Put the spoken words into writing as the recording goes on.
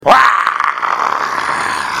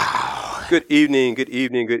Good evening, good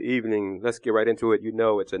evening, good evening. Let's get right into it. You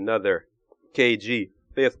know it's another KG,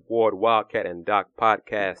 5th Ward Wildcat and Doc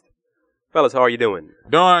podcast. Fellas, how are you doing?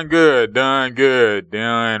 Doing good, doing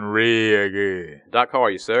real good. Doc, how are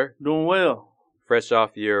you, sir? Doing well. Fresh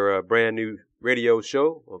off your brand new radio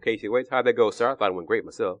show on KCWH. How'd that go, sir? I thought it went great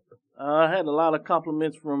myself. I had a lot of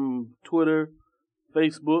compliments from Twitter,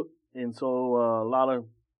 Facebook, and so a lot of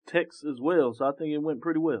texts as well. So I think it went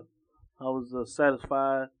pretty well. I was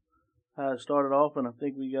satisfied how it started off, and I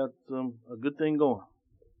think we got a good thing going.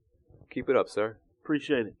 Keep it up, sir.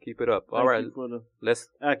 Appreciate it. Keep it up. Thank All right. you for the Let's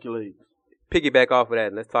accolades. piggyback off of that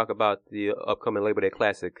and let's talk about the upcoming Labor Day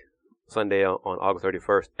Classic Sunday on August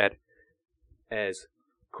 31st at, as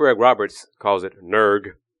Craig Roberts calls it,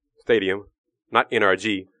 NERG Stadium. Not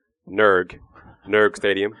NRG, NERG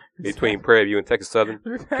Stadium between Prairie View and Texas Southern.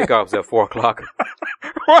 Kickoff's at 4 o'clock.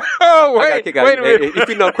 Whoa, wait a minute. If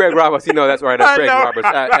you know Craig Roberts, you know that's right at Craig Roberts'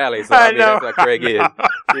 alley. So I mean, that's what Craig is.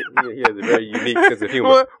 He has a very unique sense of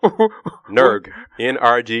humor. NERG,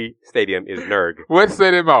 NRG Stadium is NERG. What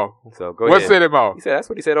set him off? So go what ahead. set him off? He said that's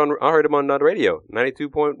what he said on. I heard him on the radio,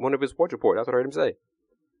 92.1 of his sports report. That's what I heard him say.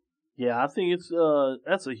 Yeah, I think it's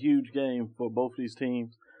that's a huge game for both these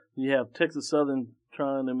teams. You have Texas Southern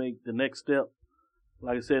trying to make the next step.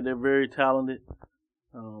 Like I said, they're very talented.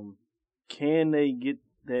 Can they get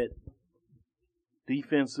that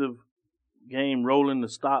defensive game rolling to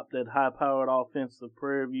stop that high-powered offense of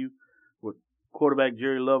Prairie View with quarterback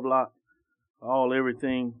Jerry Lovelock,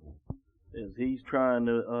 everything as he's trying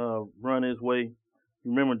to run his way?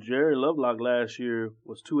 Remember, Jerry Lovelock last year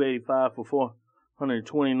was 285 for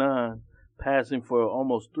 429, passing for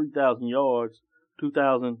almost 3,000 yards,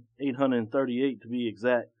 2,838 to be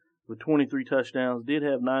exact, with 23 touchdowns, did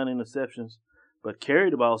have 9 interceptions, but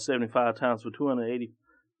carried the ball 75 times for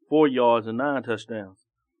 284 yards and 9 touchdowns.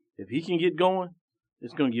 If he can get going,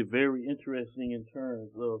 it's going to get very interesting in terms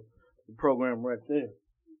of the program right there.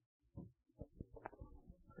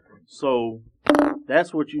 So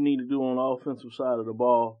that's what you need to do on the offensive side of the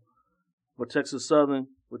ball. For Texas Southern,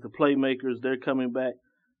 with the playmakers, they're coming back.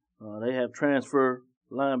 They have transfer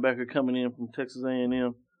linebacker coming in from Texas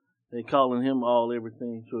A&M. They calling him all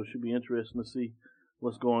everything, so it should be interesting to see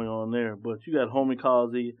what's going on there. But you got Homie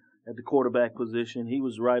Causey at the quarterback position. He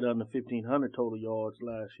was right under 1,500 total yards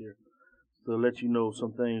last year. So to let you know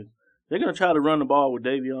some things. They're going to try to run the ball with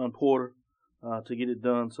Davion Porter to get it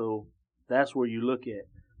done. So that's where you look at.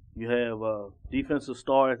 You have a defensive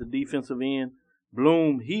star at the defensive end.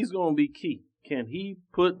 Bloom, he's going to be key. Can he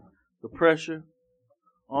put the pressure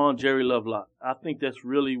on Jerry Lovelock? I think that's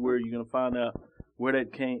really where you're going to find out where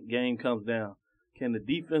that game comes down. Can the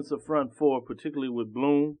defensive front four, particularly with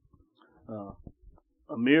Bloom,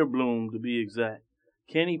 Amir Bloom to be exact,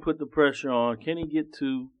 can he put the pressure on? Can he get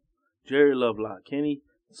to Jerry Lovelock? Can he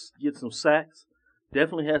get some sacks?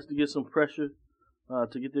 Definitely has to get some pressure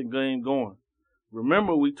to get the game going.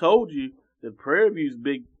 Remember, we told you that Prairie View's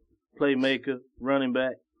big playmaker, running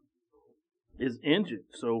back, is injured.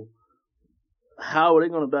 So how are they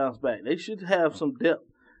going to bounce back? They should have some depth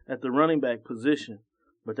at the running back position.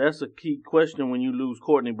 But that's a key question when you lose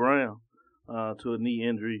Courtney Brown to a knee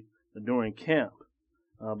injury during camp.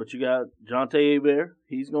 But you got Jonte Hebert.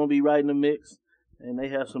 He's going to be right in the mix, and they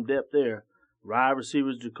have some depth there. Wide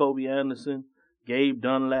receivers, Jacoby Anderson, Gabe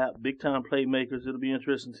Dunlap, big-time playmakers. It'll be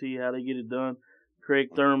interesting to see how they get it done. Craig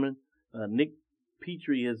Thurman. Nick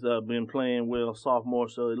Petrie has been playing well, sophomore,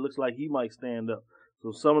 so it looks like he might stand up.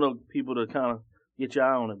 So some of the people to kind of get your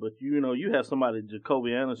eye on it. But, you have somebody,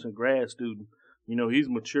 Jacoby Anderson, grad student. He's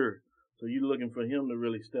mature. So you're looking for him to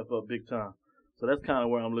really step up big time. So that's kind of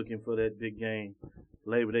where I'm looking for that big game,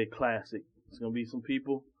 Labor Day Classic. It's going to be some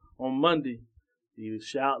people on Monday. He was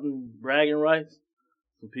shouting, bragging rights.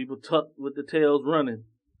 Some people tucked with the tails running.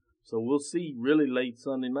 So we'll see really late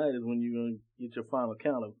Sunday night is when you're going to get your final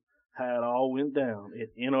count of how it all went down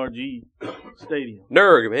at NRG Stadium.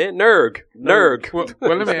 NERG, man. NERG. Well,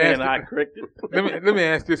 let me ask. I corrected. Let me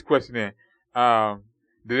ask this question then.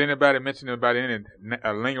 Did anybody mention about any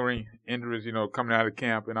lingering injuries, coming out of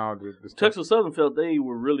camp and all this stuff? Texas Southern felt they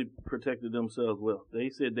were really protected themselves well.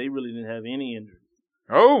 They said they really didn't have any injuries.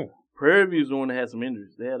 Oh. Prairie View's the one that had some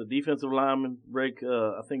injuries. They had a defensive lineman break,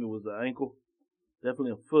 I think it was an ankle,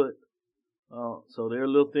 definitely a foot. So they're a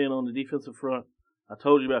little thin on the defensive front. I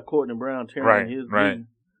told you about Courtney Brown tearing his knee.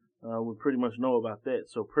 We pretty much know about that.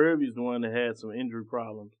 So Prairie View's the one that had some injury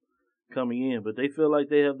problems coming in. But they feel like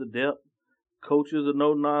they have the depth. Coach is a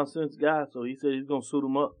no-nonsense guy, so he said he's going to suit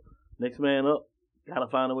him up. Next man up, got to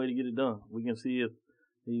find a way to get it done. We can see if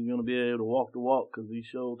he's going to be able to walk the walk because he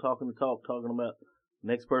showed talking the talk, talking about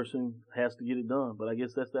next person has to get it done. But I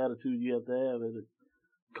guess that's the attitude you have to have as a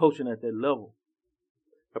coaching at that level.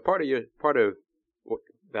 A part of what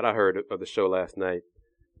that I heard of the show last night,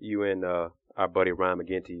 you and our buddy Ryan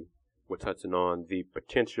McGinty were touching on the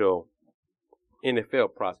potential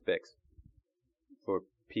NFL prospects for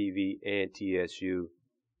PV and TSU.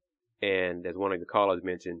 And as one of the callers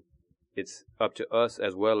mentioned, it's up to us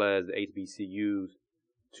as well as the HBCUs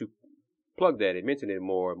to plug that and mention it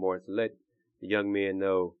more and more to let the young men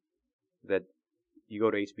know that you go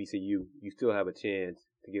to HBCU, you still have a chance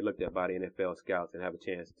to get looked at by the NFL scouts and have a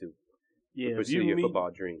chance to pursue your football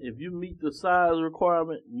dream. If you meet the size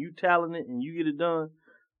requirement, you talented, and you get it done,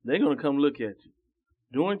 they're going to come look at you.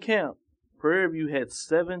 During camp, Prairie View had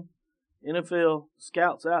 7 NFL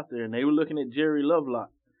scouts out there, and they were looking at Jerry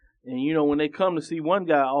Lovelock. And, you know, when they come to see one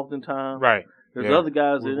guy oftentimes, right. there's other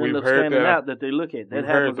guys that end up standing out that they look at. That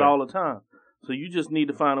happens all the time. So you just need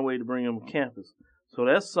to find a way to bring them to campus. So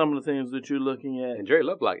that's some of the things that you're looking at. And Jerry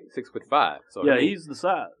Lovelock, 6'5". So yeah, he's the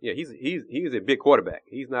size. Yeah, he's a big quarterback.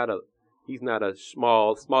 He's not a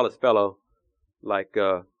smallest fellow like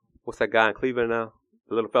what's that guy in Cleveland now?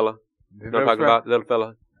 The little fella. You know what I'm talking about? The little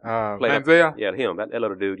fella. Manziel? Yeah, him. That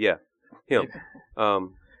little dude. Yeah, him.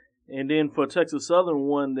 And then for Texas Southern,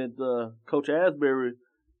 one that Coach Asbury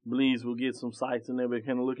believes will get some sights and they're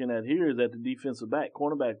kind of looking at here is at the defensive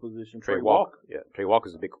cornerback position. Trey Walker. Yeah, Trey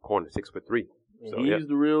Walker's a big corner, 6'3". So, he's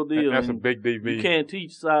the real deal. That's a big DB. You can't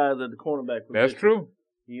teach size at the cornerback position. That's true.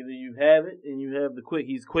 Either you have it and you have the quick.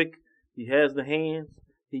 He's quick. He has the hands.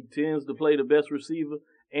 He tends to play the best receiver,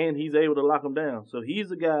 and he's able to lock them down. So he's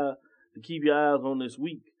the guy to keep your eyes on this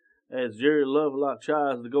week as Jerry Lovelock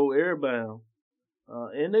tries to go airbound.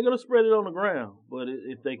 And they're going to spread it on the ground. But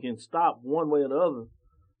if they can stop one way or the other,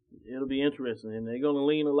 it'll be interesting. And they're going to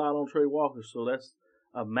lean a lot on Trey Walker. So that's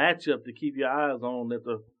a matchup to keep your eyes on that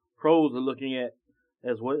the pros are looking at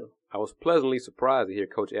as well. I was pleasantly surprised to hear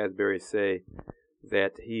Coach Asbury say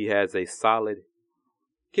that he has a solid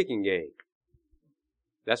kicking game.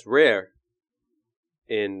 That's rare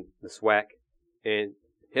in the SWAC. And,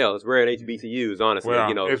 hell, it's rare in HBCUs, honestly. Well,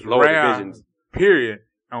 you know, it's lower rare, divisions. Period,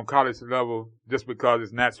 on college level just because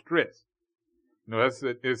it's not stressed. You know, it's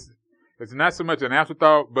not so much an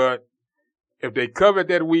afterthought, but if they cover it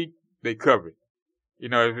that week, they cover it. You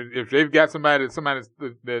know, if they've got somebody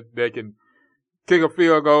that they can kick a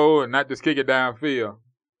field goal and not just kick it downfield,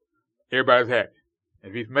 everybody's happy.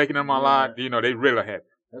 If he's making them a lot, you know, they really happy.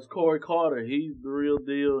 That's Corey Carter. He's the real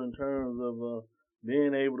deal in terms of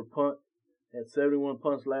being able to punt. Had 71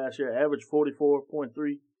 punts last year, averaged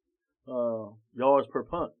 44.3 yards per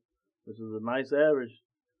punt, which is a nice average.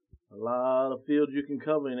 A lot of fields you can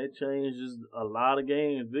cover, and it changes a lot of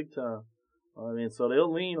games big time. I mean, so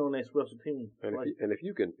they'll lean on their special team. And if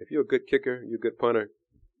you're a good kicker, you're a good punter,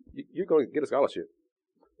 you're going to get a scholarship.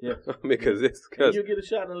 Yeah, because you'll get a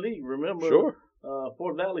shot in the league. Remember, sure.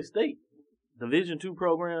 Fort Valley State, Division II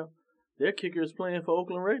program, their kicker is playing for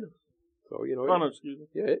Oakland Raiders. So you know, punter, excuse me.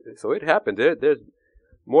 Yeah, so it happened. There's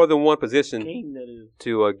more than one position King, that is.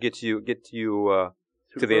 to get you to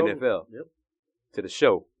the NFL, to the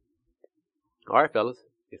show. All right, fellas,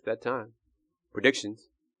 it's that time. Predictions.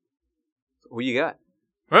 Who you got?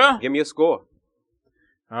 Well, give me a score.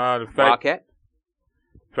 The Wildcat.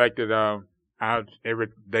 fact that every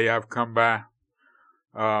day I've come by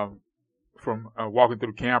from walking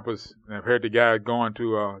through the campus, and I've heard the guys going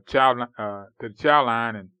to the chow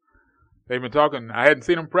line, and they've been talking. I hadn't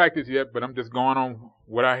seen them practice yet, but I'm just going on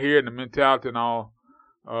what I hear and the mentality and all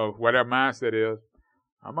of what their mindset is.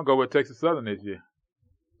 I'm gonna go with Texas Southern this year.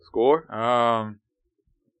 Score? I'm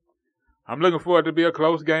looking for it to be a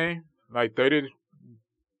close game, like 32-28,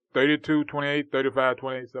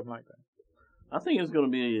 35-28, something like that. I think it's going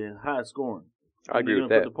to be a high scoring. I agree with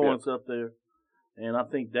that. Put the points up there, and I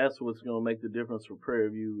think that's what's going to make the difference for Prairie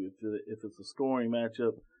View. If it's a scoring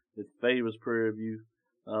matchup, it favors Prairie View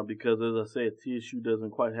because, as I said, TSU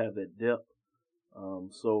doesn't quite have that depth.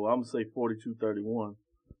 So I'm going to say 42-31,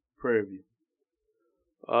 Prairie View.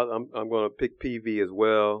 I'm going to pick PV as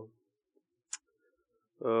well.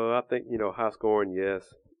 I think, high scoring,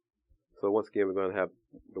 yes. So once again, we're going to have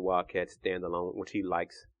the Wildcats stand alone, which he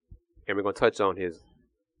likes. And we're going to touch on his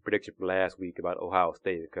prediction from last week about Ohio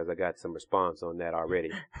State because I got some response on that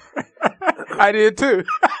already. I did too.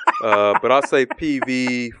 But I'll say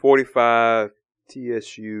PV 45,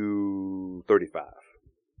 TSU 35.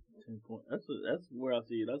 That's where I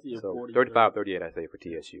see it. I see it 40. 35-38, I say, for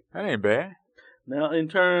TSU. That ain't bad. Now, in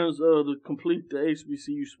terms of the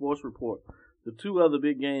HBCU sports report, the two other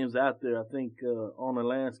big games out there, I think, on the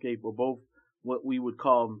landscape are both what we would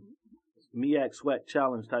call MEAC SWAC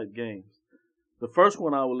Challenge type games. The first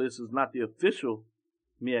one I will list is not the official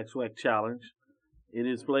MEAC SWAC Challenge. It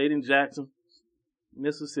is played in Jackson.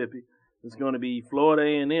 Mississippi. It's going to be Florida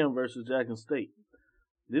A&M versus Jackson State.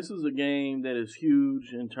 This is a game that is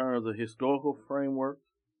huge in terms of historical framework.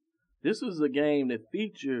 This is a game that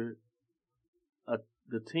featured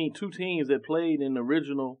two teams that played in the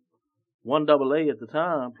original 1AA at the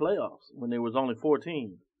time playoffs when there was only 4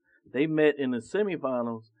 teams. They met in the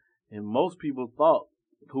semifinals, and most people thought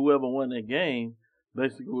whoever won that game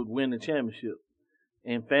basically would win the championship.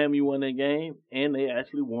 And FAMU won that game, and they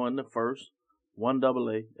actually won the first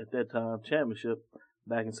 1AA at that time championship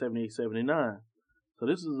back in 78-79. So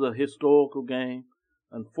this is a historical game.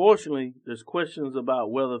 Unfortunately, there's questions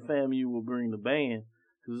about whether FAMU will bring the band,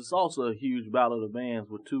 because it's also a huge battle of the bands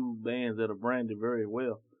with 2 bands that are branded very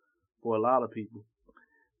well for a lot of people.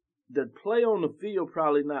 The play on the field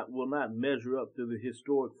probably will not measure up to the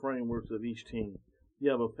historic frameworks of each team. You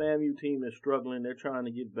have a FAMU team that's struggling. They're trying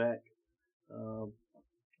to get back.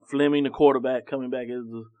 Fleming, the quarterback, coming back as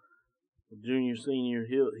a junior, senior,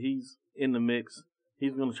 he's in the mix.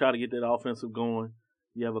 He's going to try to get that offensive going.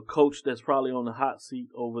 You have a coach that's probably on the hot seat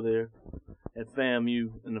over there at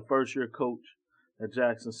FAMU and the first-year coach at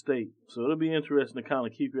Jackson State. So it'll be interesting to kind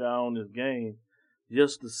of keep your eye on this game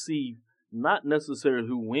just to see not necessarily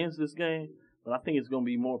who wins this game, but I think it's going to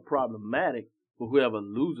be more problematic for whoever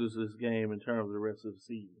loses this game in terms of the rest of the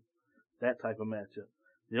season. That type of matchup.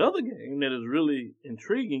 The other game that is really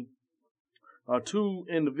intriguing are 2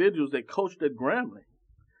 individuals that coached at Grambling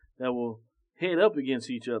that will head up against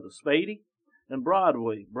each other, Spady and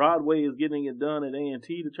Broadway. Broadway is getting it done at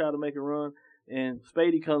A&T to try to make a run, and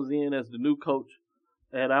Spady comes in as the new coach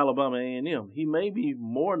at Alabama A&M. He may be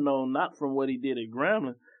more known not from what he did at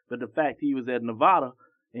Grambling, but the fact he was at Nevada,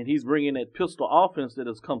 and he's bringing that pistol offense that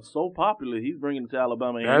has come so popular. He's bringing it to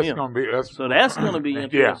Alabama A&M. That's going to be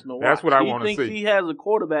interesting to watch. That's what I want to see. He thinks he has a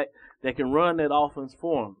quarterback that can run that offense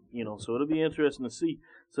for him. So it'll be interesting to see.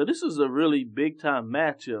 So this is a really big-time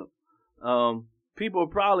matchup. People are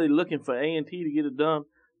probably looking for A&T to get it done,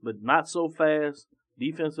 but not so fast.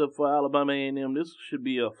 Defensive for Alabama A&M. This should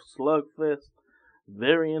be a slugfest.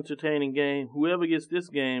 Very entertaining game. Whoever gets this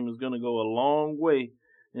game is going to go a long way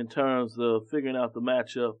in terms of figuring out the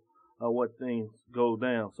matchup of what things go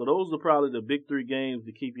down. So those are probably the big 3 games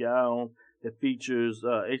to keep your eye on that features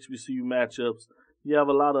HBCU matchups. You have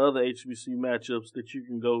a lot of other HBCU matchups that you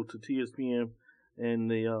can go to TSPN and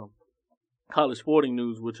the College Sporting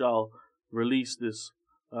News, which I'll release this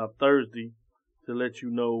Thursday to let you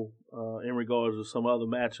know in regards to some other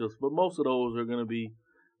matchups. But most of those are going to be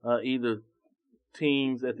either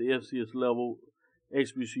teams at the FCS level,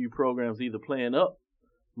 HBCU programs either playing up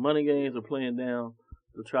money games or playing down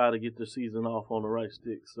to try to get the season off on the right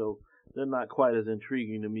stick. So they're not quite as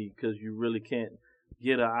intriguing to me because you really can't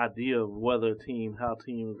get an idea of whether how a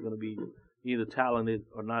team is going to be either talented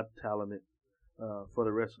or not talented for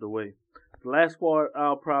the rest of the way. The last part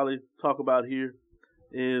I'll probably talk about here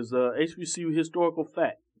is HBCU historical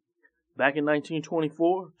fact. Back in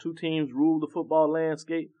 1924, 2 teams ruled the football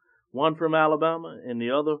landscape, one from Alabama and the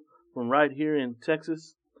other from right here in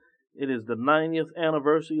Texas. It is the 90th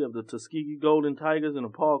anniversary of the Tuskegee Golden Tigers and the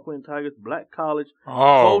Paul Quinn Tigers Black College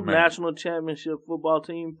National Championship football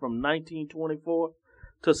team from 1924.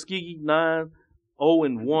 Tuskegee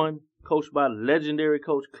 9-0-1, coached by legendary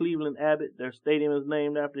coach Cleveland Abbott. Their stadium is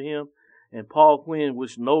named after him. And Paul Quinn,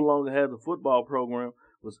 which no longer has a football program,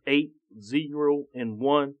 was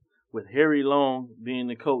 8-0-1 with Harry Long being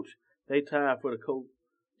the coach. They tied for the coach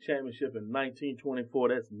championship in 1924.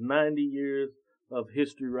 That's 90 years of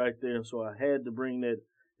history right there. So I had to bring that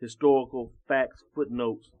historical facts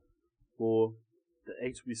footnotes for the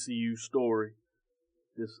HBCU story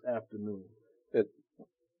this afternoon.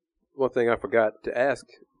 One thing I forgot to ask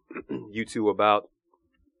you 2 about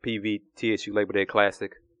PV TSU Labor Day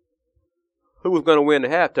Classic. Who was going to win the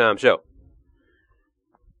halftime show?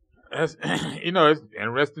 It's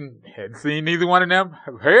interesting. Hadn't seen neither one of them.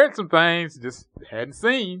 I've heard some things, just hadn't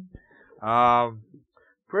seen.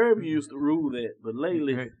 Prairie View used to rule that, but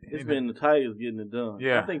lately it's been the Tigers getting it done.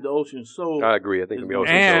 Yeah. I think the Ocean Soul. I agree. I think the Ocean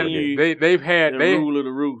Soul. And they've had rule of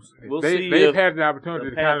the roost. They've had the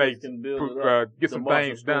opportunity to kind of get some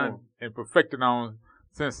things done and perfected on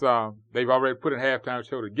since they've already put a halftime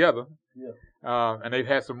show together. Yeah. And they've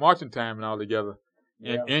had some marching time and all together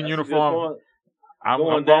in uniform. I'm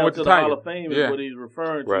going going down with to the Hall of Fame is what he's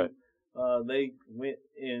referring to. Right. They went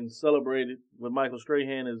and celebrated with Michael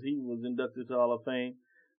Strahan as he was inducted to Hall of Fame.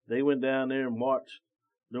 They went down there and marched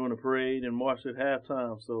during the parade and marched at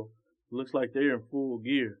halftime. So it looks like they're in full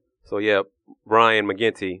gear. So, yeah, Brian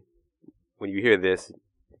McGinty, when you hear this,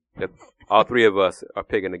 all 3 of us are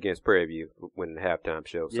picking against Prairie View winning the halftime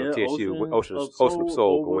show. So TSU, Ocean of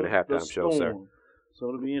Soul will win the halftime show, sir. So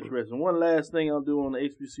it'll be interesting. One last thing I'll do on the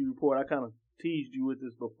HBCU report. I kind of teased you with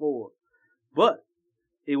this before, but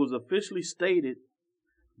it was officially stated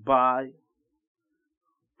by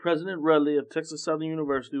President Rudley of Texas Southern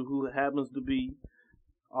University, who happens to be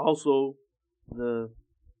also the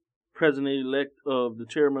president-elect of the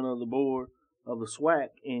chairman of the board of the SWAC,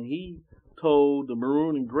 and he told the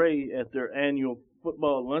Maroon and Gray at their annual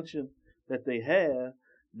football luncheon that they have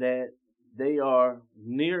that they are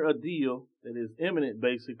near a deal that is imminent,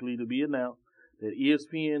 basically, to be announced, that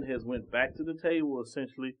ESPN has went back to the table,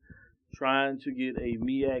 essentially trying to get a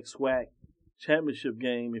MEAC SWAC championship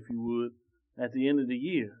game, if you would, at the end of the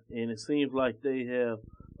year. And it seems like they have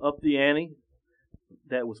upped the ante.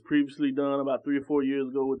 That was previously done about 3 or 4 years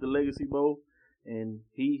ago with the Legacy Bowl, and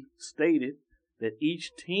he stated that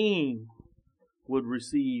each team would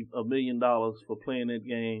receive $1 million for playing that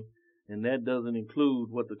game, and that doesn't include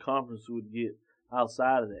what the conference would get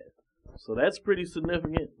outside of that. So that's pretty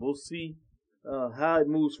significant. We'll see how it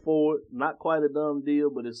moves forward. Not quite a done deal,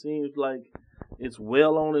 but it seems like it's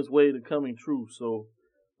well on its way to coming true. So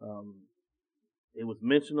it was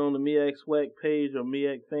mentioned on the MEAC SWAC page or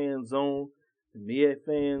MEAC Fan Zone. The MEAC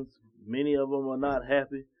fans, many of them are not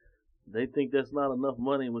happy. They think that's not enough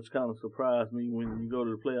money, which kind of surprised me when you go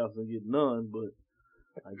to the playoffs and get none. But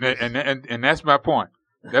and that's my point.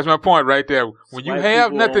 That's my point right there. When you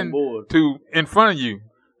have nothing in front of you,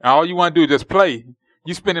 all you want to do is just play,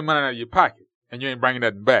 you spending money out of your pocket, and you ain't bringing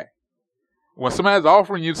nothing back. When somebody's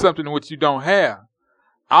offering you something which you don't have,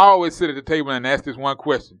 I always sit at the table and ask this one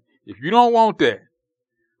question. If you don't want that,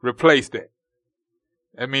 replace that.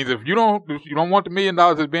 That means if you don't want the $1 million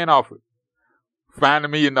that's being offered, find $1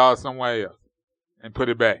 million somewhere else and put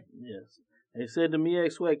it back. Yes. They said the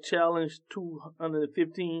MEAC SWAC Challenge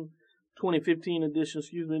 2015 edition,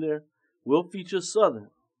 will feature Southern.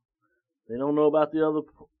 They don't know about the other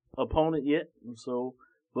opponent yet,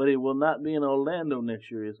 but it will not be in Orlando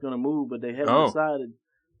next year. It's going to move, but they haven't decided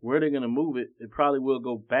where they're going to move it. It probably will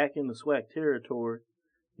go back into SWAC territory.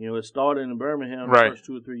 It started in Birmingham the first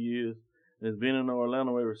 2 or 3 years. It's been in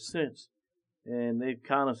Orlando ever since. And they've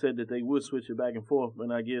kind of said that they would switch it back and forth.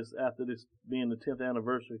 And I guess after this being the 10th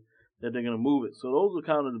anniversary, that they're going to move it. So those are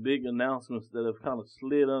kind of the big announcements that have kind of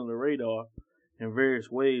slid under the radar in various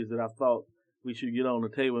ways that I thought we should get on the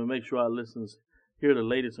table and make sure our listeners hear the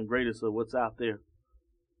latest and greatest of what's out there.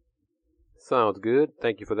 Sounds good.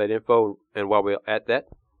 Thank you for that info. And while we're at that,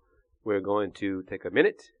 we're going to take a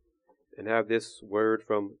minute and have this word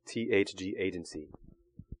from THG Agency.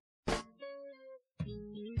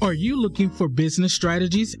 Are you looking for business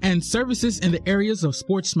strategies and services in the areas of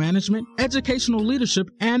sports management, educational leadership,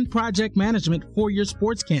 and project management for your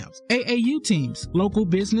sports camps, AAU teams, local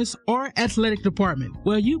business, or athletic department?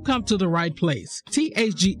 Well, you come to the right place.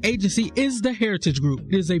 THG Agency is the Heritage Group.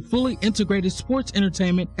 It is a fully integrated sports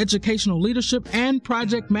entertainment, educational leadership, and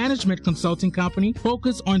project management consulting company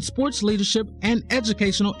focused on sports leadership and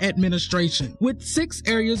educational administration with 6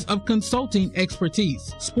 areas of consulting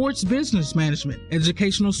expertise: sports business management,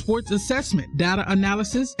 educational sports assessment, data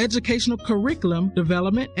analysis, educational curriculum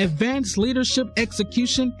development, advanced leadership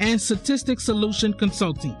execution, and statistics solution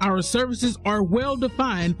consulting. Our services are well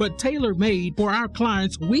defined but tailor-made for our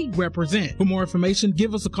clients we represent. For more information,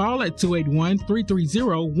 give us a call at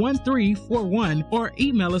 281-330-1341 or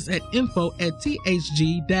email us at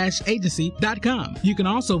info@thg-agency.com. You can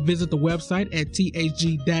also visit the website at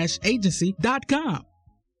thg-agency.com.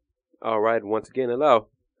 All right, once again, hello.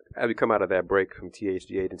 As we come out of that break from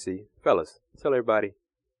THG Agency, fellas, tell everybody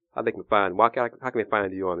how they can find. How can they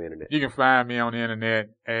find you on the internet? You can find me on the internet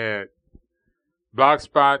at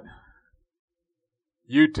Blogspot,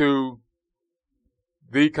 YouTube,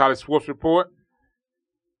 The College Sports Report,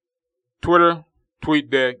 Twitter,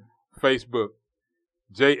 TweetDeck, Facebook,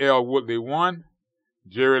 JL Woodley 1,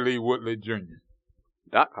 Jerry Lee Woodley Jr.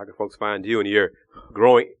 Doc, how can folks find you and your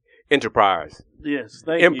growing enterprise? Yes,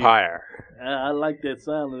 thank you. Empire. I like that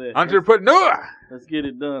sound of that. Entrepreneur. Let's get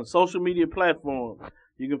it done. Social media platform.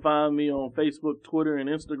 You can find me on Facebook, Twitter, and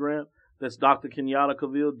Instagram. That's Dr. Kenyatta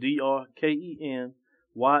Cavil,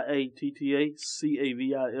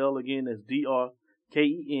 DrKenyattaCavil. Again, that's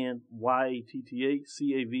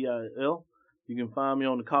DrKenyattaCavil. You can find me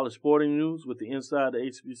on the College Sporting News with the Inside the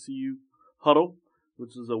HBCU Huddle,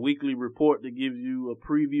 which is a weekly report that gives you a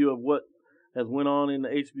preview of what has went on in the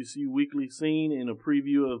HBCU weekly scene and a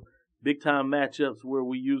preview of big-time matchups where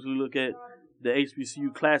we usually look at the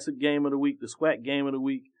HBCU Classic Game of the Week, the SWAC Game of the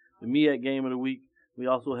Week, the MEAC Game of the Week. We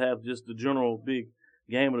also have just the general big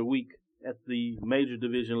Game of the Week at the major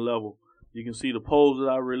division level. You can see the polls that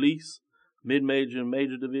I release. Mid-major and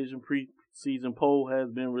major division preseason poll has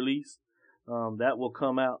been released. That will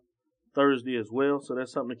come out Thursday as well, so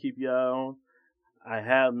that's something to keep your eye on. I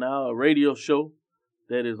have now a radio show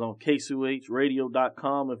that is on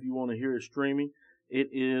KCOHradio.com if you want to hear it streaming. It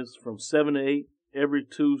is from 7 to 8 every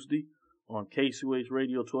Tuesday on KCOH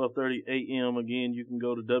Radio, 1230 a.m. Again, you can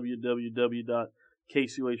go to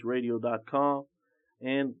www.kcohradio.com.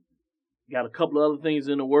 And got a couple of other things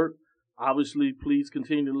in the work. Obviously, please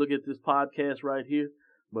continue to look at this podcast right here.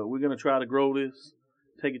 But we're going to try to grow this,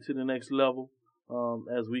 take it to the next level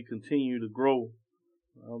as we continue to grow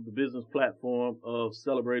the business platform of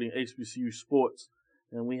celebrating HBCU sports.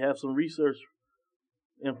 And we have some research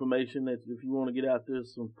information that if you want to get out there,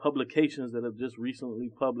 some publications that have just recently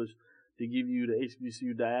published to give you the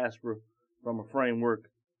HBCU diaspora from a framework,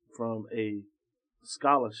 from a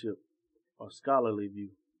scholarship or scholarly view.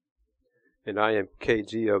 And I am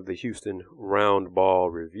KG of the Houston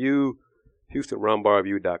Roundball Review,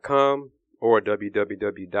 HoustonRoundballReview.com or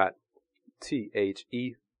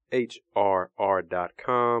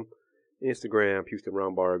www.thehrr.com. Instagram, Houston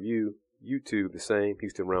Roundball Review. YouTube, the same,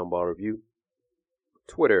 Houston Roundball Review.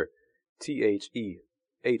 Twitter,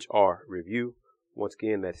 THEHR Review. Once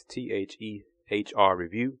again, that's THEHR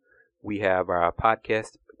Review. We have our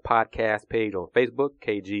podcast page on Facebook,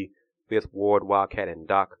 KG, 5th Ward, Wildcat, and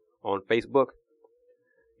Doc on Facebook.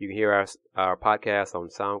 You can hear our podcast on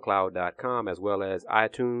SoundCloud.com as well as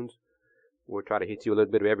iTunes. We'll try to hit you a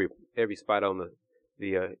little bit of every spot on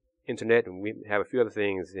the internet, and we have a few other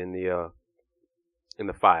things in the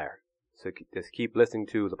fire. So just keep listening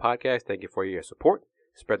to the podcast. Thank you for your support.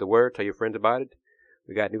 Spread the word. Tell your friends about it.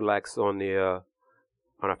 We got new likes on our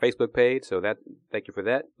Facebook page, so thank you for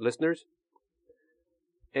that, listeners.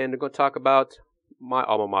 And we're going to talk about my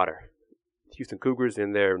alma mater, Houston Cougars,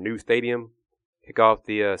 in their new stadium. Kick off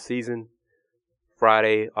the season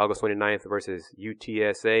Friday, August 29th versus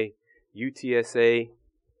UTSA. UTSA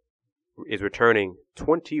is returning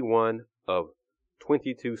 21 of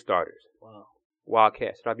 22 starters. Wow.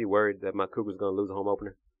 Wildcat, should I be worried that my Cougars are going to lose a home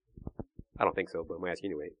opener? I don't think so, but I'm going to ask you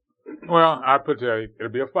anyway. Well, I put it,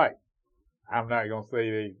 it'll be a fight. I'm not going to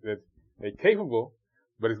say they're capable,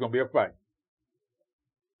 but it's going to be a fight.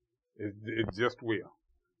 It just will.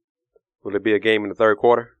 Will it be a game in the third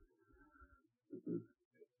quarter?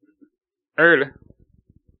 Early.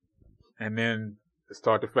 And then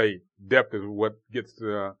start to fade. Depth is what gets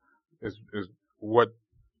is what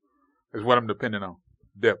I'm depending on.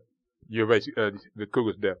 Depth. The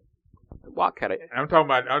Cougars depth. Wildcat. I'm talking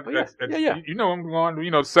about. Yeah. You know, I'm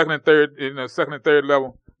going. Second and third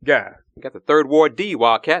level guys. You got the Third Ward D,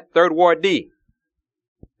 Wildcat. Third Ward D,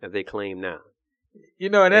 as they claim now. You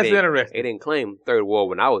know, and that's interesting. They didn't claim Third Ward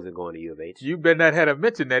when I was going to U of H. You better not have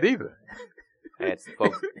mentioned that either.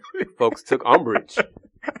 Folks took umbrage.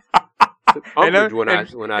 When I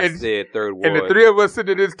said Third Ward. And the three of us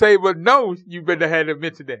sitting at this table, no, you better not have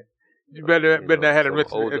mentioned that. You better not have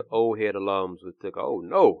mentioned that. Old head alums took. Oh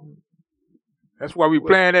no. That's why we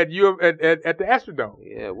playing at the Astrodome.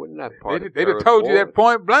 Yeah, wasn't that part of They'd have told you that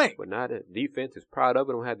point blank. But now the defense is proud of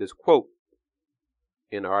it. And we had this quote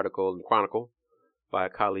in the article in the Chronicle by a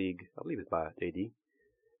colleague, I believe it's by JD.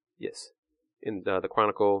 Yes. In the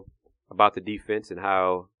Chronicle about the defense and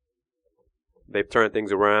how they've turned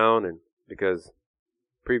things around, and because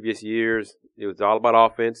previous years it was all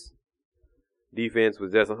about offense. Defense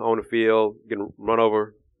was just on the field, getting run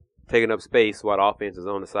over, taking up space, while the offense is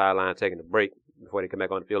on the sideline taking a break before they come back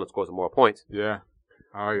on the field and score some more points. Yeah.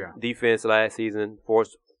 Oh, yeah. Defense last season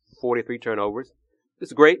forced 43 turnovers.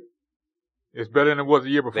 It's great. It's better than it was the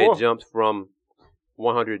year before. They jumped from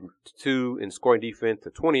 102 in scoring defense to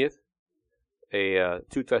 20th, a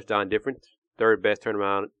 2-touchdown difference, third best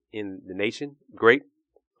turnaround in the nation. Great.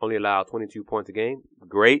 Only allowed 22 points a game.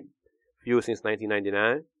 Great. Fewest since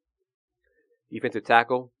 1999. Defensive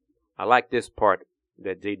tackle. I like this part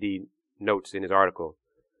that JD notes in his article.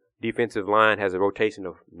 Defensive line has a rotation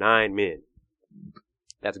of 9 men.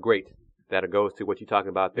 That's great. That goes to what you're talking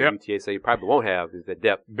about that UTSA probably won't have is the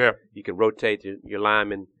depth. You can rotate your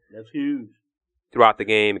linemen. That's huge. Throughout the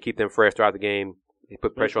game and keep them fresh throughout the game. They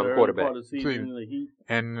put pressure on the quarterback. Part of the season, the heat.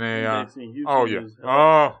 And Houston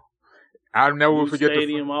I'll never forget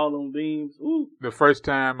stadium, all them beams. Ooh. The first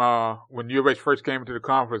time when U of H first came into the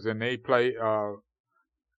conference and they played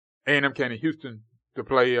A&M came to Houston to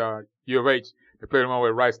play U of H. They played them over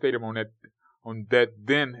at Rice Stadium on that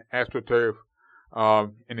then AstroTurf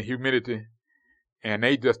in the humidity, and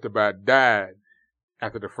they just about died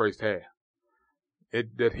after the first half.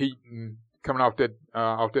 That heat coming off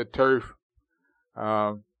that turf.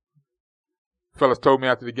 Fellas told me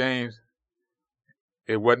after the games,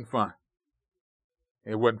 it wasn't fun.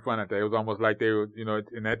 It wasn't fun out there. It was almost like they were,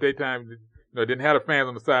 and at that time, didn't have the fans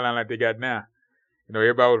on the sideline like they got now. You know,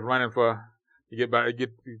 everybody was running to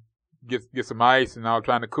get some ice and all,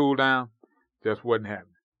 trying to cool down. Just wasn't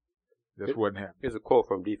happening. Here's a quote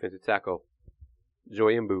from defensive tackle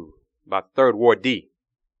Joey Mbu about Third Ward D.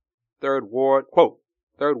 Third Ward, quote,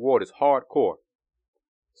 Third Ward is hardcore.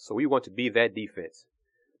 So we want to be that defense.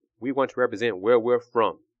 We want to represent where we're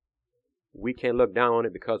from. We can't look down on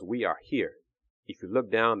it because we are here. If you look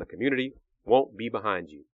down, the community won't be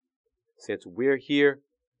behind you. Since we're here,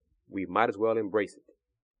 we might as well embrace it.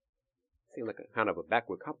 Seemed like a kind of a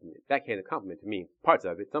backhanded compliment to me. Parts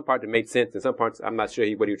of it, some parts it made sense, and some parts I'm not sure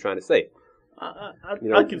what he was trying to say.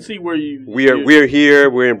 I can see where we're here,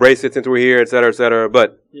 we embrace it since we're here, et cetera,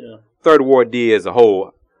 but yeah. Third Ward D as a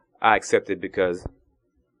whole, I accept it because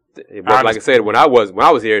it was, like I said, when I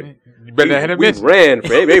was here,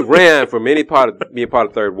 they ran from any part of being part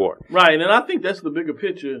of Third Ward. Right, and I think that's the bigger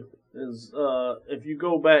picture. Is if you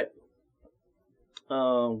go back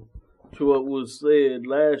to what was said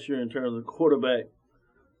last year in terms of quarterback,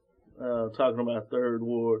 talking about Third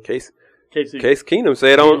Ward. Case Keenum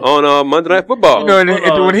said on Monday Night Football. You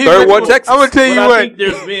know, when he Third Ward, Texas. I'm gonna tell you what. I think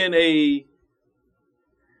there's been a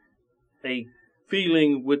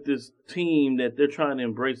feeling with this team that they're trying to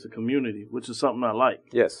embrace the community, which is something I like.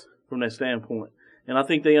 Yes. From that standpoint, and I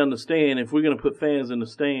think they understand if we're going to put fans in the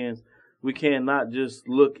stands, we cannot just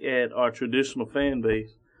look at our traditional fan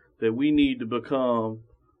base. That we need to become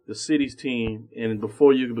the city's team, and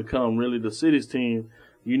before you can become really the city's team,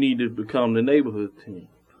 you need to become the neighborhood team.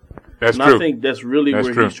 That's and true. I think that's really that's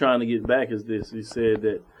where true. He's trying to get back is this. He said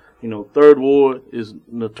that, Third Ward is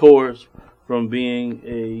notorious from being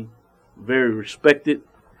a very respected,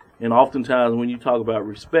 and oftentimes when you talk about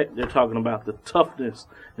respect, they're talking about the toughness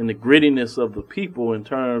and the grittiness of the people in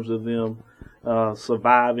terms of them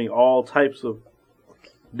surviving all types of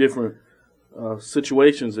different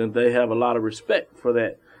situations, and they have a lot of respect for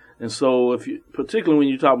that. And so, particularly when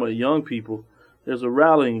you talk about young people, there's a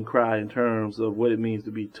rallying cry in terms of what it means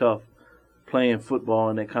to be tough, playing football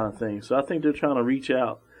and that kind of thing. So I think they're trying to reach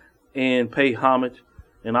out and pay homage.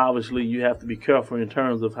 And obviously, you have to be careful in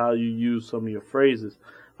terms of how you use some of your phrases.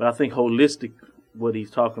 But I think holistic, what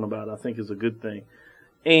he's talking about, I think is a good thing.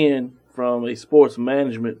 And from a sports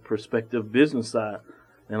management perspective, business side,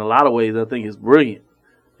 in a lot of ways, I think it's brilliant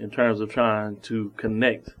in terms of trying to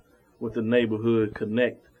connect with the neighborhood,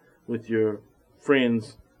 connect with your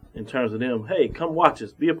friends in terms of them. Hey, come watch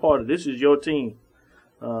us. Be a part of this. This is your team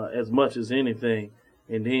as much as anything.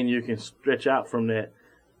 And then you can stretch out from that.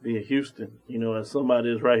 Be a Houston, as somebody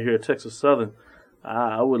is right here at Texas Southern,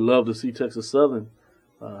 I would love to see Texas Southern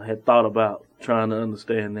had thought about trying to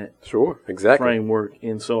understand that framework.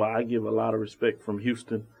 And so I give a lot of respect from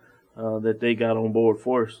Houston that they got on board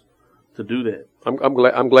for us to do that.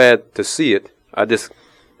 I'm glad to see it.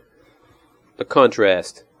 The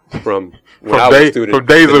contrast from when I was a student from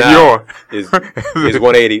days of yore is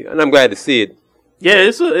 180, and I'm glad to see it. Yeah,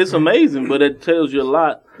 it's amazing, but it tells you a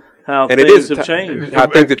lot. How things have changed. How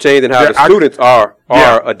things have changed and how the students are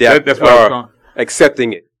adapting,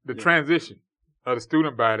 accepting it. The transition of the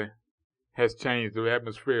student body has changed the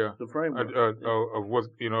atmosphere the framework of what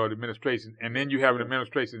the administration, and then you have an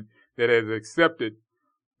administration that has accepted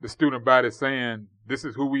the student body saying, "This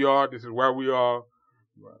is who we are. This is where we are.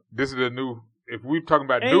 This is a new." If we're talking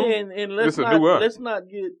about and let's not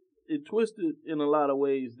get it twisted in a lot of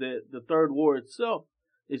ways that the Third Ward itself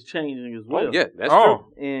is changing as well. Oh, yeah, that's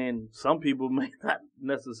true. And some people may not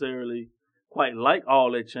necessarily quite like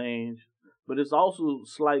all that change, but it's also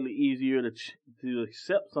slightly easier to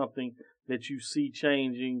accept something that you see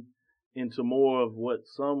changing into more of what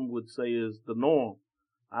some would say is the norm.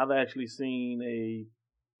 I've actually seen a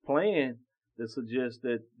plan that suggests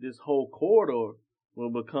that this whole corridor will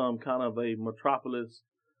become kind of a metropolis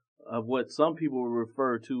of what some people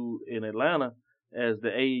refer to in Atlanta as the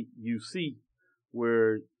AUC,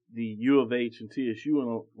 where the U of H and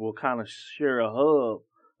TSU will kind of share a hub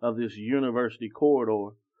of this university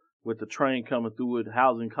corridor with the train coming through it,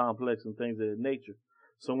 housing complex and things of that nature.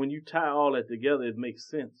 So when you tie all that together, it makes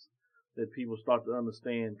sense that people start to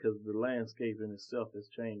understand because the landscape in itself has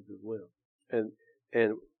changed as well.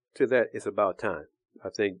 And to that, it's about time. I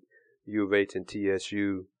think U of H and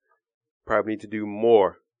TSU probably need to do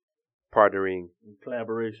more partnering,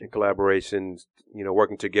 collaborations,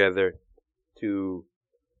 working together to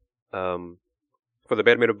for the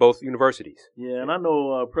betterment of both universities. Yeah, and I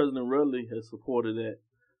know President Rudley has supported that.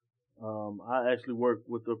 I actually worked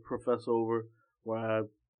with a professor over where I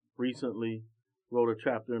recently wrote a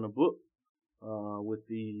chapter in a book with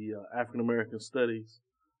the African American Studies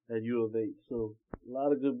at U of H. So a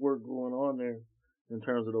lot of good work going on there in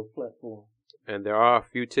terms of those platforms. And there are a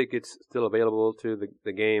few tickets still available to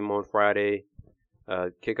the game on Friday.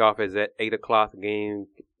 Kickoff is at 8 o'clock. The game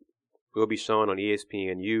will be shown on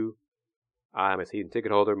ESPNU. I'm a season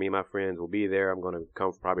ticket holder. Me and my friends will be there. I'm going to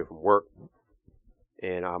come probably from work.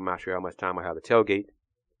 And I'm not sure how much time I have to tailgate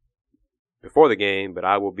before the game, but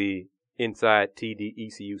I will be inside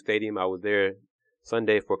TD-ECU Stadium. I was there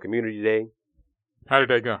Sunday for Community Day. How did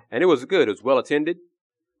that go? And it was good. It was well attended.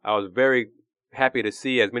 I was very happy to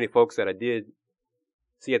see as many folks that I did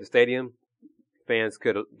see at the stadium. Fans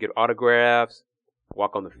could get autographs,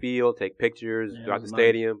 walk on the field, take pictures throughout the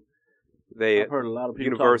stadium. I've heard a lot of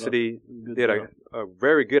people University did a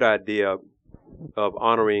very good idea of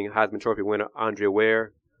honoring Heisman Trophy winner Andre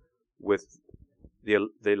Ware with the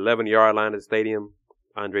 11-yard line of the stadium.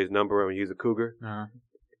 Andre's number, and he's a Cougar.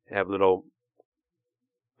 Have a little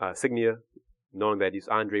insignia knowing that he's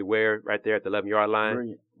Andre Ware right there at the 11-yard line.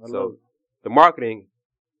 Brilliant. So the marketing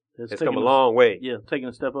has come a long way. Yeah, taking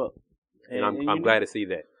a step up. And I'm glad to see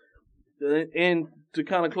that. And to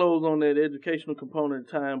kind of close on that educational component,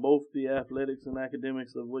 tying both the athletics and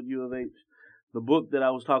academics of what U of H, the book that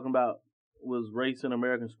I was talking about was Race in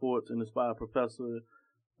American Sports, and it's by a professor,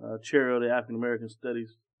 chair of the African American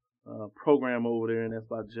Studies program over there, and that's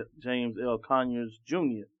by James L. Conyers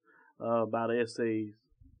Jr. About essays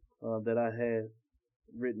that I had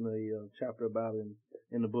written a chapter about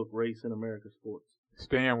in the book Race in American Sports.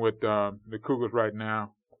 Staying with the Cougars right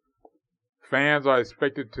now, fans are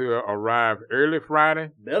expected to arrive early Friday.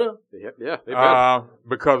 Better? Yeah, they better.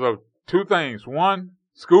 Because of two things. One,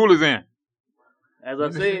 school is in. As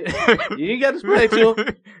I said, you ain't got to explain to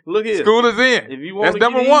them. Look here. School is in. If you want That's to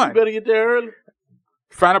number one. You better get there early.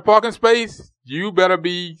 Find a parking space. You better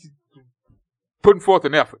be putting forth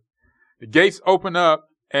an effort. The gates open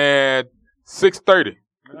up at 6:30.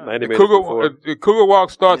 The Cougar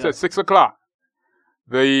Walk starts at 6 o'clock.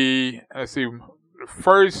 Let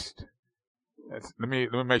me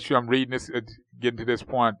make sure I'm reading this, getting to this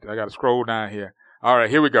point. I got to scroll down here. All right,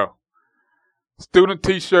 here we go. Student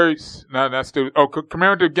T-shirts,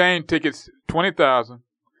 commemorative game tickets, 20,000.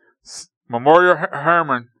 Memorial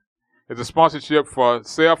Herman is a sponsorship for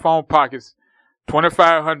cell phone pockets,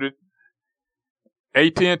 2,500.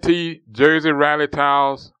 AT&T Jersey Rally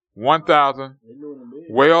towels, 1,000.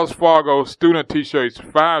 Wells Fargo student T-shirts,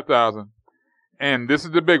 5,000. And this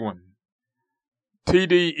is the big one.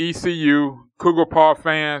 TD-ECU Cougar Paw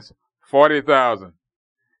fans, 40,000.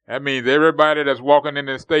 That means everybody that's walking in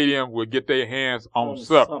the stadium will get their hands on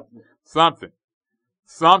something.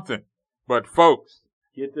 But folks,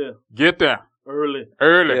 get there early.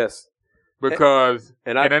 Yes, because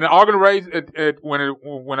and an organization when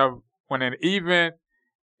an event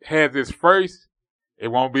has its first, it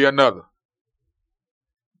won't be another.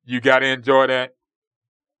 You got to enjoy that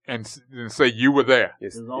and say you were there.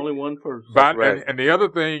 Yes. There's only one person. Right. And the other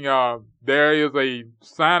thing, there is a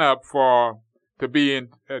sign up to be in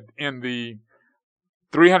the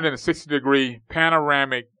 360-degree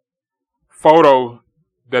panoramic photo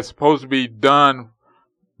that's supposed to be done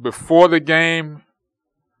before the game.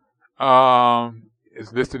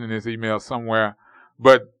 It's listed in his email somewhere.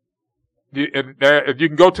 But if you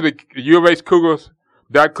can go to the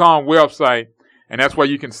UofHCougars.com website, and that's where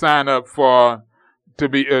you can sign up for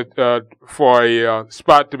a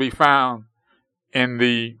spot to be found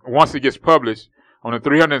once it gets published on a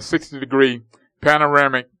 360-degree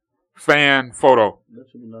panoramic fan photo. That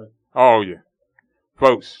should be nice. Oh yeah,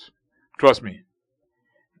 folks, trust me.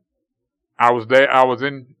 I was there. I was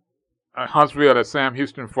in Huntsville at Sam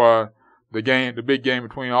Houston for the big game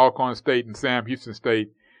between Alcorn State and Sam Houston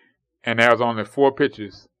State, and there was only 4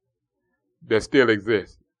 pictures that still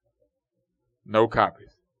exist. No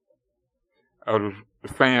copies of the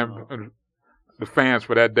fans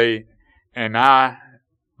for that day, and I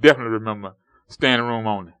definitely remember standing room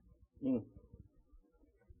only. Mm.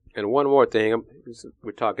 And one more thing,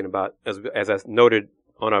 we're talking about, as I noted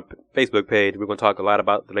on our Facebook page, we're going to talk a lot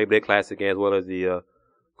about the Labor Day Classic as well as the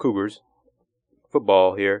Cougars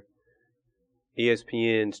football here.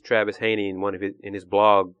 ESPN's Travis Haney, in his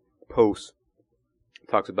blog post,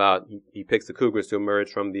 talks about he picks the Cougars to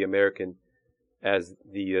emerge from the American as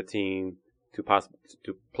the team to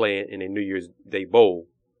play in a New Year's Day Bowl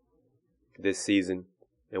this season.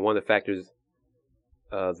 And one of the factors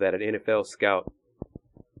that an NFL scout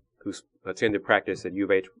who attended practice at U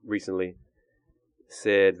of H recently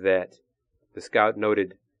said that the scout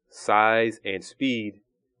noted size and speed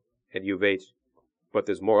at U of H, but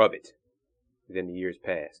there's more of it than the years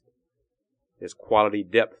past. There's quality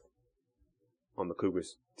depth on the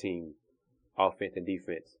Cougars team, offense and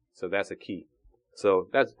defense. So that's a key. So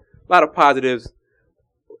that's a lot of positives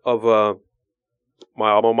of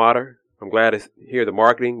my alma mater. I'm glad to hear the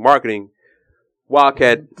marketing.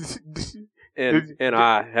 Wildcat. And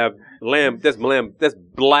I have that's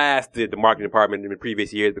blasted the marketing department in the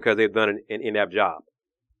previous years because they've done an in-app job.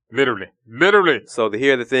 Literally. So to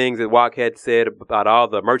hear the things that Wildcat said about all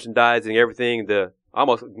the merchandising, everything,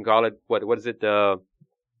 almost you can call it, what is it,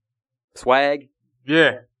 swag?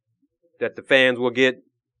 Yeah. That the fans will get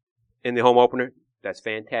in the home opener, that's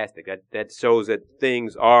fantastic. That shows that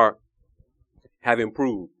things have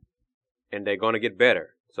improved and they're going to get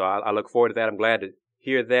better. So I look forward to that. I'm glad to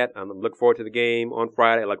hear that. I'm looking forward to the game on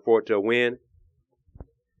Friday. I look forward to a win,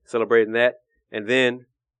 celebrating that. And then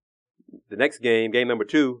the next game number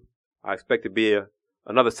 2, I expect to be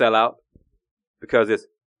another sellout because it's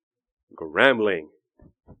Grambling.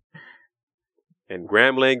 And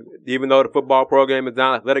Grambling, even though the football program is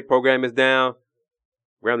down, athletic program is down,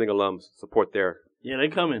 Grambling alums support their. Yeah, they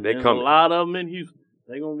coming. There's a lot of them in Houston.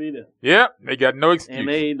 They gonna be there. Yep, they got no excuse.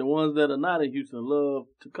 And the ones that are not in Houston love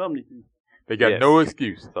to come to Houston. They got no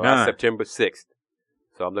excuse. So that's September 6th.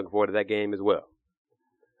 So I'm looking forward to that game as well.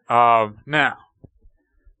 Now,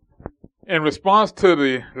 in response to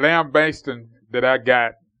the lambasting that I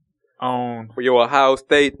got on for your Ohio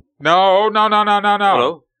State. No.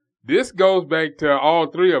 Hello? This goes back to all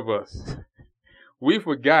 3 of us. We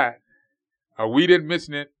forgot. We didn't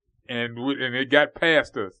mention it, and it got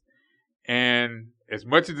past us. And as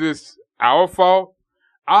much as it's our fault,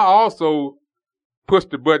 I also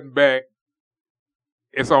pushed the button back.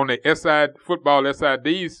 It's on the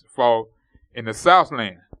SID's fault in the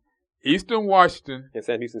Southland. Eastern Washington and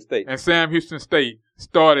Sam Houston State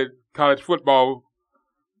started college football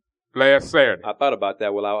last Saturday. I thought about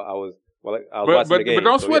that while I was watching the game. But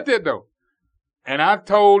don't sweat that though. And I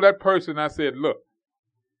told that person, I said, look,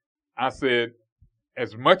 as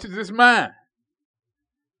much as it's mine,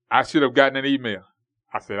 I should have gotten an email.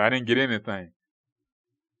 I said, I didn't get anything.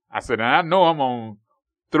 I said, and I know I'm on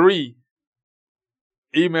 3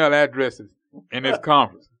 email addresses in this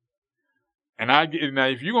conference. And now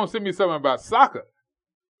if you're going to send me something about soccer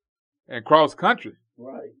and cross country,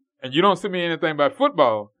 right, and you don't send me anything about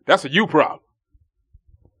football, that's a you problem.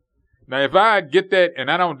 Now, if I get that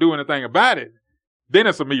and I don't do anything about it, then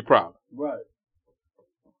it's a me problem. Right.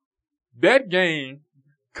 That game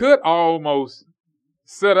could almost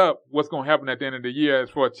set up what's going to happen at the end of the year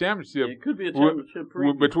as for a championship. It could be a championship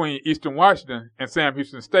between Eastern Washington and Sam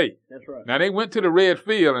Houston State. That's right. Now, they went to the red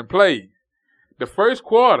field and played. The first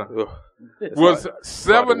quarter was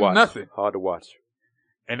 7-0. Hard to watch.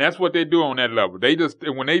 And that's what they do on that level.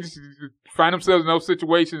 When they just find themselves in those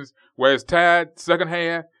situations where it's tied, second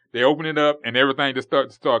half, they open it up and everything just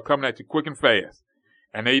start coming at you quick and fast.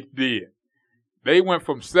 And they did. They went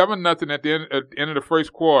from 7-0 at the end of the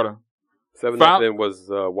first quarter. 7-0 was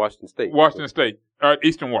Washington State.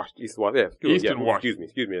 Eastern Washington. Eastern Washington.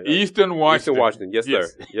 Excuse me. Eastern Washington. Eastern Washington. Yes, sir.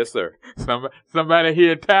 Yes, sir. Somebody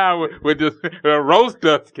here in town would just roast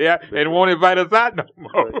us, Cap, and won't invite us out no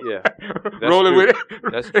more. Yeah. Rolling with it.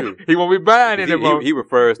 That's true. He won't be buying anymore. He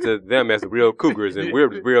refers to them as the real Cougars, and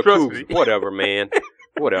we're real Cougs. Whatever, man.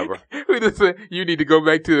 Whatever. We just say, you need to go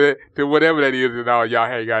back to whatever that is and all y'all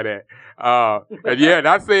hang out at. And yeah, and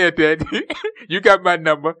I said that. You got my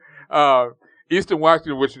number. Eastern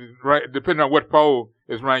Washington, which is depending on what poll,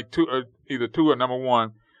 is ranked either 2 or number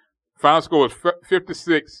 1. Final score is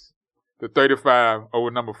 56-35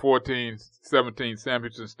 over number 14-17 Sam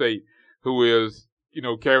Houston State, who is,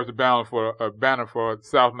 carries the banner for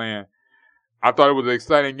Southland. I thought it was an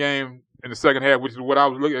exciting game in the second half, which is what I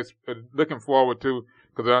was looking forward to,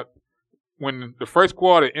 because when the first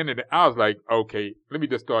quarter ended, I was like, okay, let me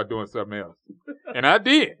just start doing something else. And I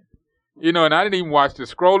did. And I didn't even watch the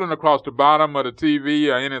scrolling across the bottom of the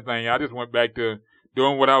TV or anything. I just went back to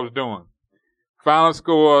doing what I was doing. Final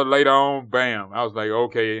score later on, bam. I was like,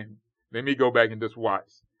 okay, let me go back and just watch.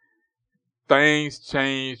 Things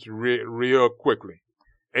changed real quickly.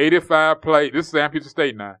 85 plays. This is Sam Houston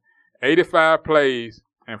State now. 85 plays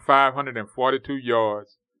and 542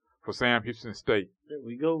 yards for Sam Houston State. There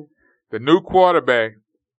we go. The new quarterback,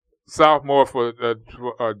 sophomore for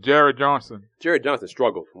Jared Johnson. Jared Johnson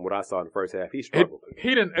struggled from what I saw in the first half. He struggled.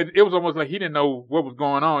 He didn't. It was almost like he didn't know what was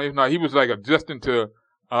going on. If not, he was like adjusting to.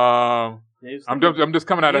 I'm just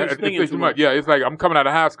coming out of too much. Yeah, it's like I'm coming out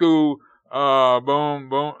of high school. Boom,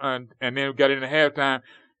 boom, and then got into halftime,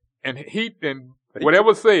 and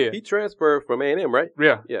whatever said. He transferred from A&M, right?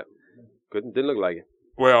 Yeah. Didn't look like it.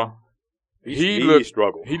 Well. He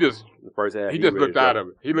struggled. He just the first half. He just looked out of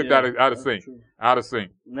it. He looked out of sync. True. Out of sync.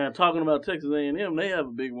 Now talking about Texas A&M, they have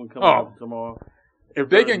a big one coming up tomorrow. If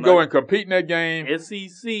they can go and compete in that game,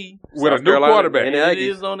 SEC with a new quarterback, and it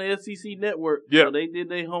is on the SEC network. Yeah, so they did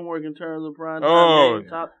their homework in terms of prime time game,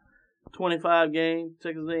 top 25 game.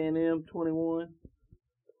 Texas A&M 21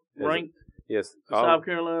 ranked. Yes. South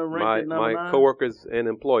Carolina ranked at number 9. My coworkers and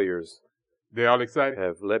employers They all excited?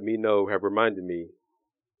 have let me know, have reminded me,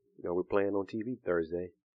 we're playing on TV Thursday.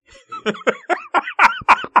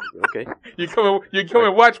 Okay. You come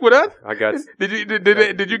and watch with us? I got. Did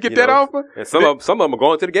you get that offer? And some of them are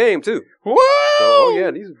going to the game too. Whoa! So, oh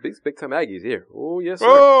yeah, these big time Aggies here. Oh yes, sir.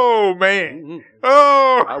 Oh man. Mm-hmm.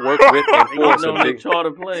 Oh. I work with and for some big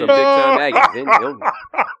time Aggies.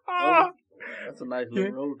 That's a nice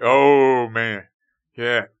little roller. Oh man.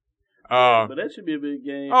 Yeah. But that should be a big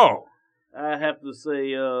game. Oh. I have to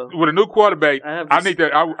say, with a new quarterback, I want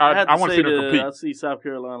to see them compete. I see South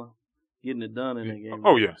Carolina getting it done in that game.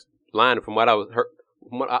 Oh yeah. Line from what I was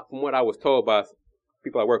from what I was told by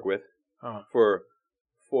people I work with, for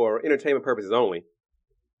entertainment purposes only,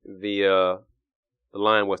 the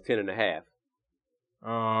line was 10.5.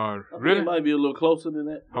 Really? It might be a little closer than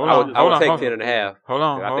that. I would take 10.5. Hold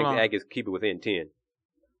on. I think the Aggies keep it within 10.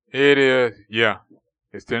 It is, yeah.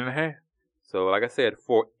 It's 10.5. So, like I said,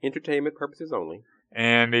 for entertainment purposes only.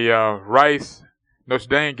 And the Rice Notre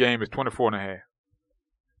Dame game is 24.5.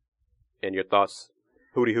 And your thoughts,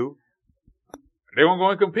 Hootie Who? They won't go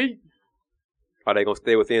and compete. Are they going to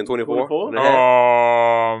stay within 24?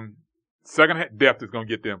 24? Second half, depth is going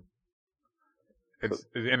to get them.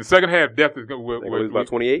 In the second half, depth is going to lose by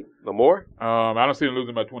 28 or more? I don't see them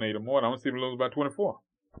losing by 28 or more. I don't see them losing by 24.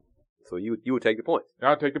 So you would take the points?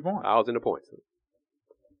 I'll take the points. I was in the points.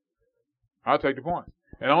 I'll take the points.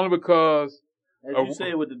 And only because... As you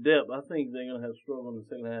said with the depth, I think they're going to have struggle in the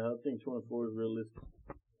second half. I think 24 is realistic.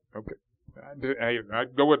 Okay. I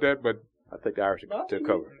go with that, but... I think the Irish to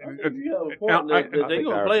cover. I think you have a point that they're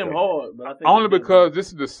going to play them hard. But I think only because this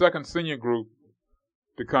is the second senior group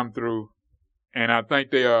to come through, and I think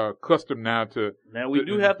they are accustomed now to... Now, we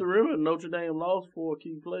do have to remember Notre Dame lost 4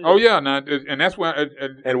 key players. Oh, yeah. Now, and that's why...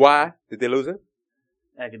 And why did they lose it?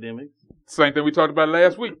 Academics. Same thing we talked about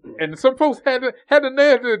last week. And some folks had the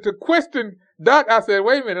nerve to question Doc. I said,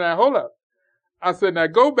 wait a minute, now hold up. I said, now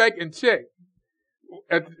go back and check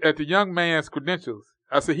at the young man's credentials.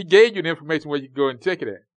 I said, he gave you the information where you can go and check it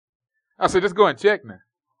at. I said, just go and check now.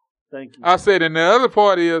 Thank you. I said, and the other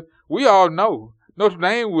part is, we all know Notre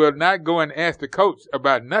Dame will not go and ask the coach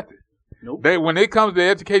about nothing. Nope. When it comes to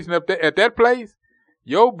education up there, at that place,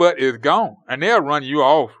 your butt is gone. And they'll run you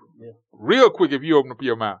off real quick if you open up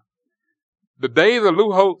your mouth. The days of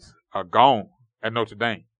Lou Holtz are gone at Notre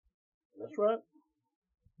Dame. That's right.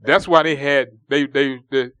 That's why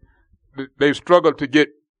they struggled to get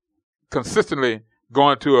consistently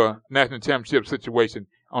going to a national championship situation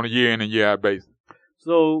on a year in and year out basis.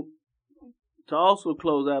 So, to also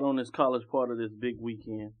close out on this college part of this big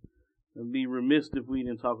weekend, it'd be remiss if we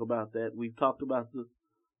didn't talk about that. We've talked about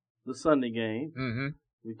the Sunday game. Mm-hmm.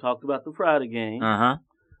 We talked about the Friday game. Uh-huh.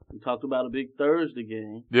 We talked about a big Thursday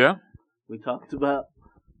game. Yeah. We talked about,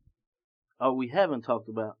 we haven't talked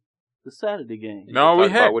about the Saturday game. No, we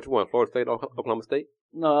haven't. Which one? Florida State or Oklahoma State?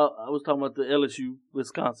 No, I was talking about the LSU,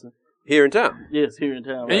 Wisconsin. Here in town? Yes, here in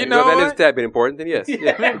town. And you know that is a tad bit important, then yes.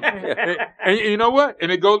 Yeah. And you know what?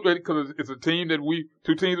 And it goes, because it's a team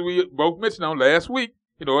two teams that we both mentioned on last week,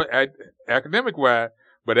 academic-wise,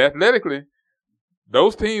 but athletically,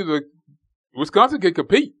 those teams, Wisconsin can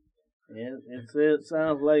compete. And it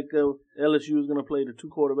sounds like LSU is going to play the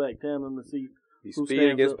 2-quarterback tandem to see who speed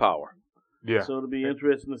stands against up. power. Yeah. So it'll be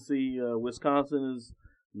interesting to see. Wisconsin is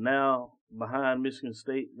now behind Michigan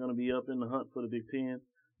State, going to be up in the hunt for the Big Ten.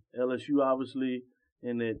 LSU obviously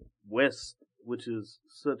in the West, which is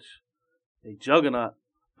such a juggernaut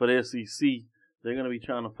for the SEC. They're going to be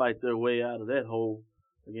trying to fight their way out of that hole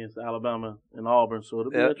against Alabama and Auburn. So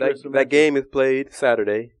it'll be interesting. That game is played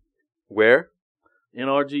Saturday. Where?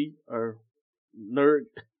 NRG or NERG.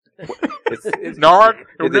 It's NERG.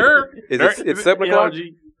 It's 7 o'clock?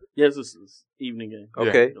 NRG. Yes, it's evening game.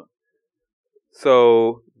 Okay. Yeah.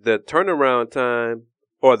 So the turnaround time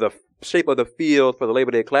or the shape of the field for the Labor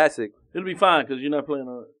Day Classic. It'll be fine because you're not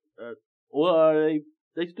playing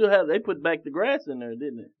they still they put back the grass in there,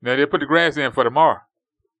 didn't they? No, they put the grass in for tomorrow.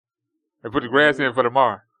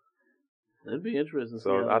 It'd be interesting.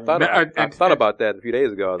 So I thought about that a few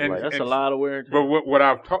days ago. I was like, that's a lot of wear and tear. But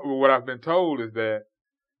what I've been told is that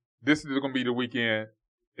this is going to be the weekend.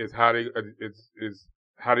 Is how they're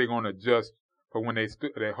going to adjust for when they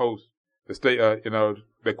host the state.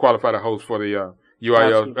 They qualify to host for the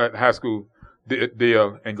UIL high school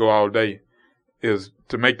deal and go all day. Is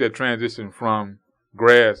to make that transition from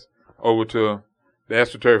grass over to the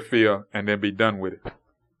AstroTurf field and then be done with it.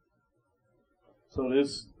 So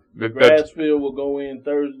the grass field will go in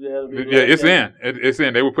Thursday. It's in. It's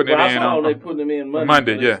in. They were putting it in on. They putting them in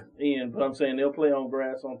Monday. Yeah. But I'm saying they'll play on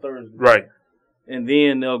grass on Thursday. Right. And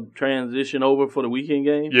then they'll transition over for the weekend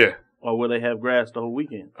game? Yeah. Or will they have grass the whole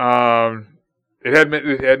weekend? It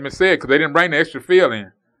hadn't been said because they didn't bring the extra field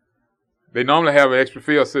in. They normally have an extra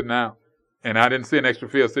field sitting out, and I didn't see an extra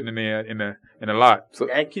field sitting in there in the lot. So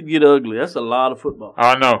that could get ugly. That's a lot of football.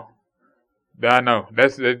 I know. That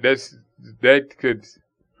could.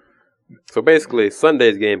 So basically,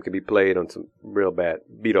 Sunday's game could be played on some real bad,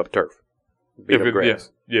 beat up turf, beat up grass.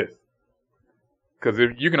 Yes. Because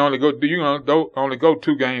if you can only go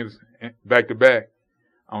 2 games back to back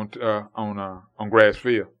on grass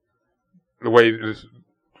field. The way it is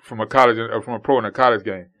from a college or from a pro in a college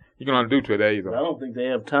game, you can only do 2 days. I don't think they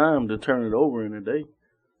have time to turn it over in a day.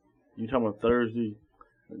 You talking about Thursday?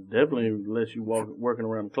 Definitely, unless you working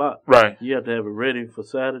around the clock. Right. You have to have it ready for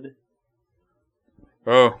Saturday.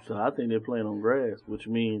 Oh. So I think they're playing on grass, which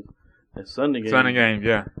means that Sunday game. Sunday game,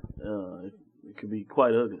 yeah. It could be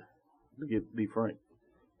quite ugly. To be frank.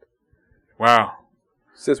 Wow.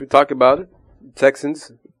 Since we talked about it,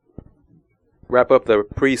 Texans wrap up the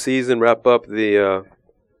preseason, wrap up the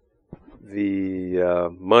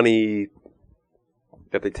money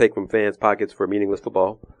that they take from fans' pockets for meaningless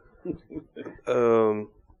football.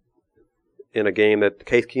 In a game that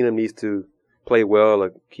Case Keenum needs to play well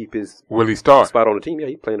or keep his Will he start? spot on the team. Yeah,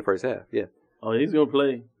 he's playing the first half. Yeah. Oh, he's gonna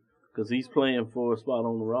play because he's playing for a spot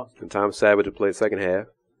on the roster. And Tom Savage will play the second half.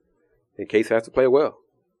 And Case has to play well.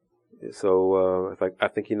 So I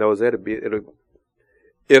think he knows that.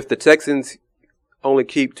 If the Texans only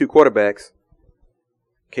keep 2 quarterbacks,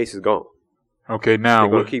 Case is gone. Okay, now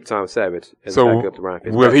they're going to keep Tom Savage as so backup to Ryan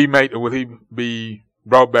Fitzpatrick. Will he be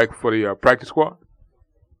brought back for the practice squad?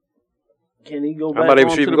 Can he go back? I'm not even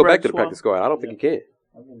sure he to can the go back to the squad? practice squad. I don't think he can.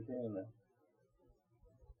 I think he can now.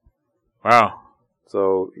 Wow.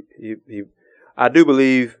 So I do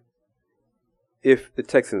believe if the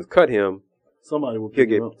Texans cut him, somebody will pick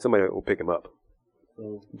him up.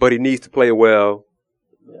 So, but he needs to play well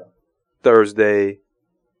Thursday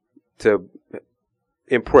to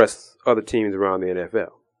impress other teams around the NFL.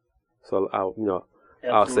 So I'll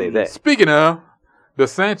say that. Speaking of,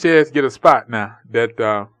 does Sanchez get a spot now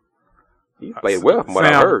that he played well from what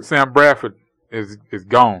I heard? Sam Bradford is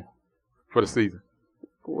gone for the season.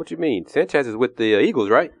 What you mean? Sanchez is with the Eagles,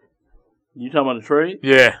 right? You talking about the trade?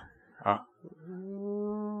 Yeah.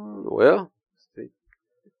 Well,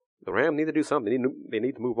 the Rams need to do something. They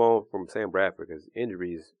need to move on from Sam Bradford because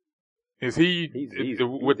injuries. Is he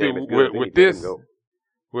with this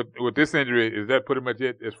injury? Is that pretty much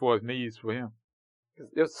it as far as needs for him?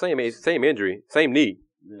 It's the same injury, same knee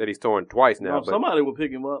that he's torn twice now. No, somebody will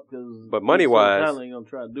pick him up but money wise, ain't gonna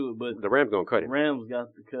try to do it. But the Rams gonna cut him. Rams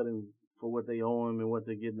got to cut him for what they owe him and what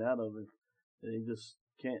they're getting out of it. They just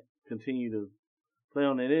can't continue to play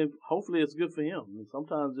on that end. Hopefully, it's good for him. And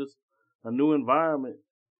sometimes just a new environment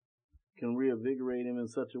can reinvigorate him in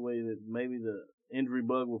such a way that maybe the injury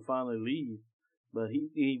bug will finally leave. But he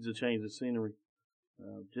needs to change the scenery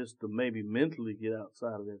just to maybe mentally get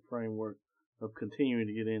outside of that framework of continuing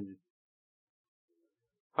to get injured.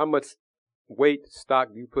 How much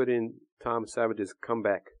stock do you put in Tom Savage's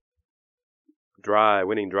comeback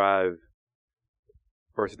winning drive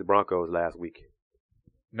versus the Broncos last week?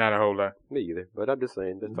 Not a whole lot. Me either, but I'm just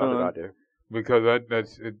saying, just throwing it out there. Because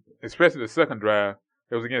that's especially the second drive,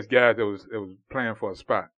 it was against guys that was playing for a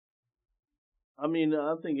spot. I mean,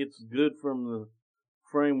 I think it's good from the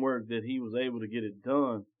framework that he was able to get it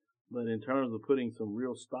done, but in terms of putting some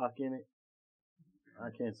real stock in it, I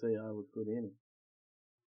can't say I would put in it.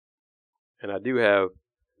 And I do have,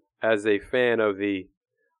 as a fan of the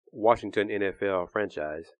Washington NFL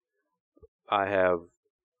franchise, I have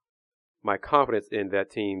my confidence in that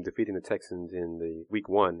team defeating the Texans in the week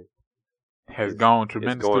 1 has gone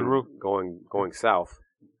tremendously to the roof. Going south.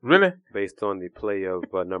 Really? Based on the play of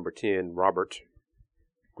number 10, Robert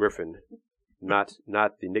Griffin. Not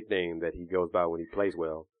the nickname that he goes by when he plays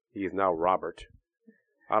well. He is now Robert.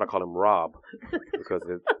 I ought to call him Rob because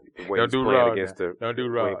the way he's playing against the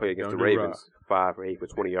Ravens, 5 for 8 for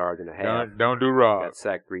 20 yards and a half. Don't do Rob. Got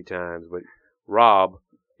sacked 3 times, but Rob.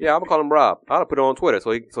 Yeah, I'm gonna call him Rob. I ought to put it on Twitter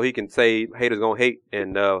so he can say haters gonna hate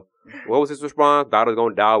and what was his response? Daughter's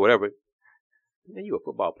gonna die, whatever. Man, you a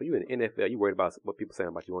football player. You in the NFL. You worried about what people saying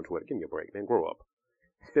about you on Twitter. Give me a break, man. Grow up.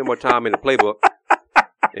 Spend more time in the playbook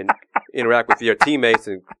and interact with your teammates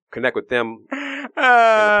and connect with them in the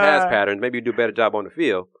pass patterns. Maybe you do a better job on the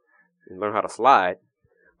field and learn how to slide.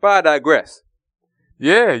 But I digress.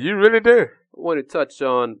 Yeah, you really do. I want to touch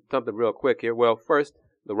on something real quick here. Well, first,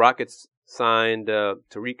 the Rockets signed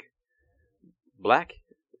Tariq Black.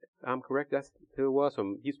 I'm correct. That's who it was.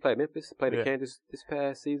 He's played Memphis, played in Kansas this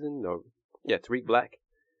past season. Yeah, Tariq Black,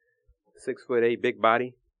 6'8", big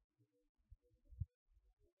body.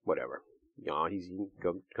 whatever. You know, he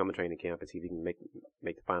can come to training camp and see if he can make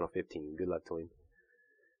the final 15. Good luck to him.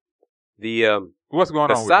 What's going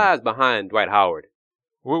the on? The size behind Dwight Howard.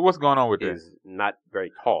 What's going on with that? Is not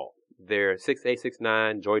very tall. They're 6'8",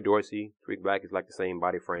 6'9". Joy Dorsey, Tariq Black is like the same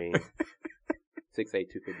body frame. 6'8",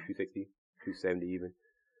 250, 260, 270 even.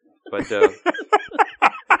 But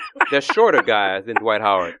they're shorter guys than Dwight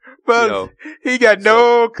Howard. But you know, he got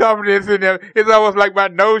no confidence in them. It's almost like my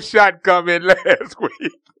no shot comment last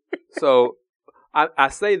week. So I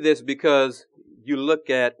say this because you look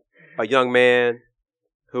at a young man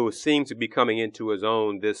who seems to be coming into his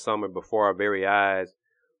own this summer before our very eyes,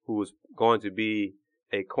 who is going to be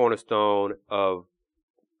a cornerstone of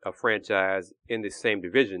a franchise in the same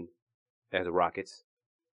division as the Rockets,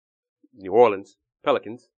 New Orleans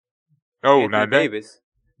Pelicans. Oh, Anthony now Davis.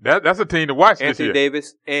 That's a team to watch this Anthony year.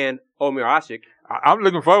 Davis and Omer Asik. I'm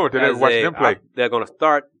looking forward to that, watching them play. They're going to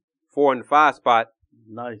start 4 and 5 spot.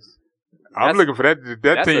 Nice. I'm looking for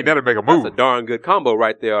that team that'll make a move. That's a darn good combo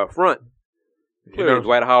right there up front. Clearly, You know,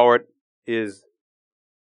 Dwight Howard is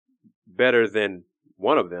better than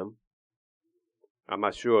one of them. I'm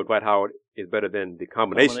not sure Dwight Howard is better than the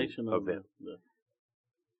combination of them. Yeah.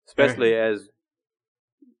 Especially as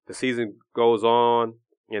the season goes on,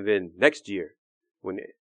 and then next year, when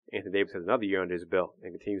Anthony Davis has another year under his belt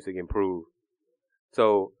and continues to improve.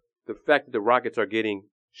 So the fact that the Rockets are getting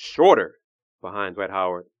shorter behind Dwight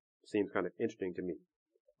Howard seems kind of interesting to me.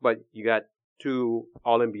 But you got 2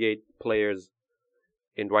 All-NBA players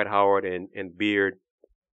in Dwight Howard and Beard.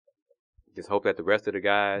 Just hope that the rest of the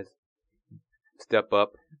guys step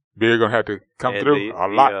up. Beard gonna have to come and through a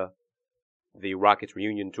lot. The Rockets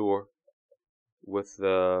reunion tour with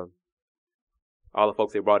all the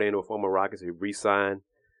folks they brought in were former Rockets who re-signed.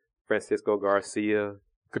 Francisco Garcia.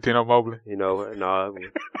 Cuttino Mobley. You know, no,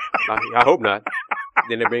 I hope not.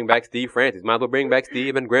 Then they bring back Steve Francis. Might as well bring back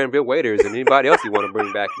Steve and Granville Waiters and anybody else you want to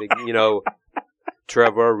bring back. You know,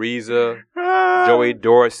 Trevor Ariza, Joey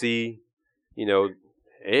Dorsey. You know,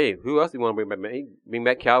 hey, who else do you want to bring back? Hey, bring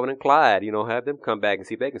back Calvin and Clyde. You know, have them come back and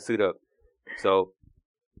see if they can suit up. So,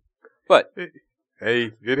 but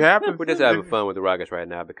hey, it happens. we're just having fun with the Rockets right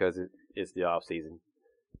now because it's the off season.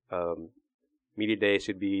 Media day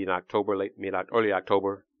should be in October, early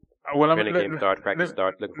October. Training camp starts, practice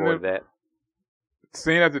starts. Looking forward to that.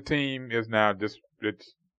 Seeing as the team is now just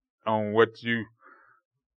it's on what you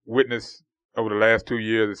witnessed over the last 2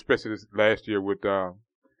 years, especially this last year with Dwight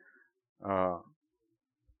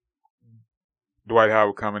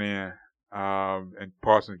Howard coming in and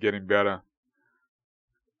Parsons getting better.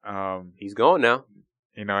 He's gone now.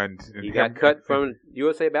 You know, and he got cut from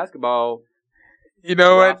USA Basketball. You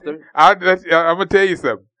know roster. what? I'm gonna tell you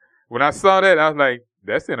something. When I saw that, I was like,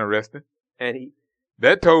 "That's interesting." And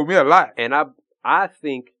that told me a lot. And I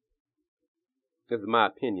think, this is my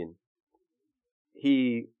opinion,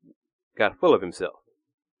 he got full of himself,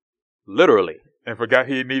 literally, and forgot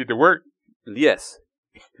he needed to work. Yes,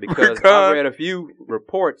 because I read a few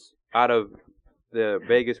reports out of the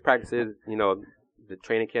Vegas practices. You know, the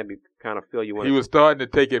training camp kind of feel you want. He was starting to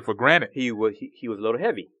take it for granted. He was a little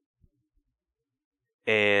heavy.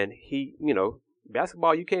 And he, you know,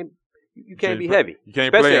 basketball, you can't be heavy. You can't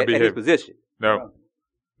especially play and be at heavy. his position.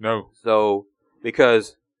 No. So,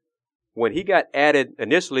 because when he got added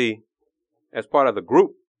initially as part of the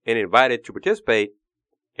group and invited to participate,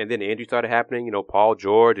 and then the injury started happening, you know, Paul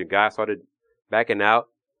George and guys started backing out,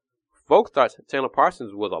 folks thought Chandler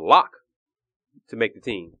Parsons was a lock to make the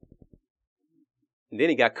team. And then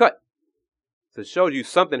he got cut. So it shows you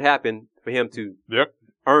something happened for him to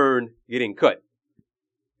earn getting cut.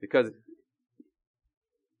 Because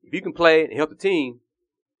if you can play and help the team,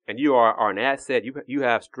 and you are an asset, you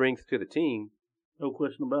have strength to the team. No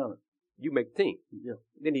question about it. You make the team. Yeah.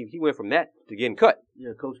 Then he went from that to getting cut.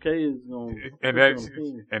 Yeah, Coach K is going to and put you on the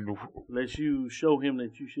team and unless you show him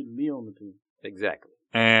that you shouldn't be on the team. Exactly.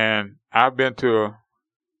 And I've been to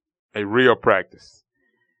a real practice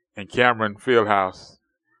in Cameron Fieldhouse.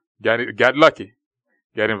 Got lucky.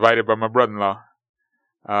 Got invited by my brother-in-law.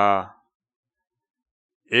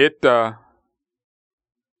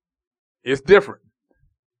 It's different.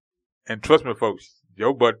 And trust me, folks,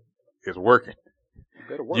 your butt is working. You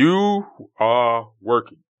better work. You are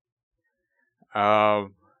working.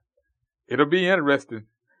 It'll be interesting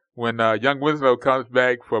when young Winslow comes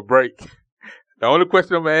back for a break. The only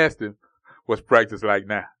question I'm going to ask him, what's practice like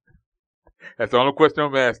now? That's the only question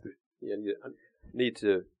I'm going to ask him. Yeah, I need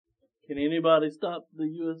to. Can anybody stop the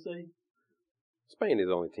USA? Spain is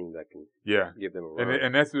the only team that can give them a run.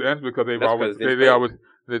 And that's because they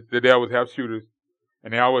always have shooters,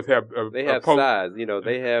 and they always have they have size. You know,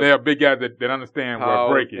 they have big guys that understand where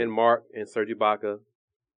break is. And Mark and Serge Ibaka.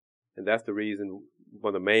 And that's the reason,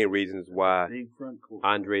 one of the main reasons why Big front court.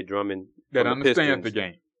 Andre Drummond That from understands the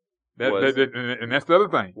Pistons game. was- And that's the other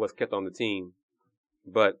thing. was kept on the team.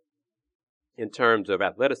 But in terms of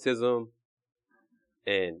athleticism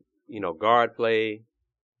and, guard play,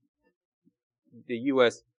 the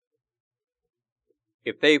U.S.,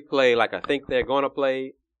 if they play like I think they're going to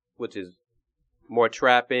play, which is more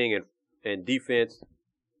trapping and defense,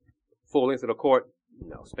 full length of the court,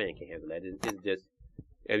 no, Spain can't handle that. It's just,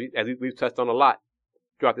 as we've touched on a lot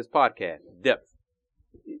throughout this podcast, depth.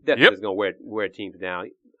 Depth Yep. is going to wear teams down.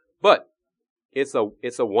 But it's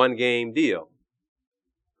a one-game deal.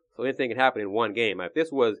 So anything can happen in one game.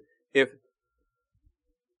 If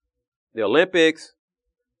the Olympics,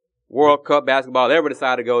 World Cup basketball, they ever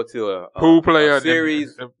decide to go to a Pool player. a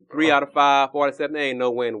series, 3 out of 5, 47, there ain't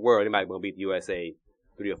no way in the world anybody going to beat the USA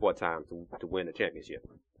 3 or 4 times to win the championship.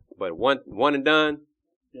 But one and done,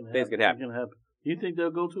 things can happen. It can happen. You think they'll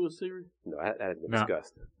go to a series? No, that has been No.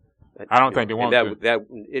 discussed. I don't think they want to.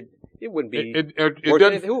 It wouldn't be. It worth doesn't.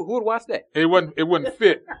 anything. Who would watch that? It wouldn't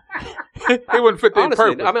fit. It wouldn't fit their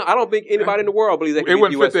Honestly, purpose. I mean, I don't think anybody in the world believes they It can beat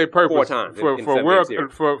wouldn't the fit their US purpose 4 times for in for 7 world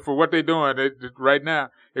series. for what they're doing right now.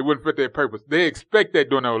 It wouldn't fit their purpose. They expect that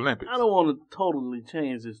during the Olympics. I don't want to totally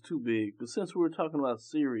change this too big, but since we're talking about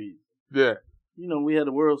series, Yeah, we had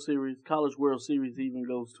a World Series, College World Series even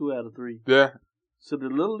goes 2 out of 3. yeah. So the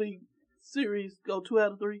Little League Series go 2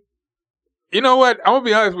 out of 3? You know what? I'm gonna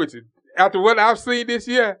be honest with you. After what I've seen this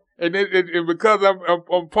year, and because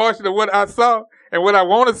I'm partial to what I saw and what I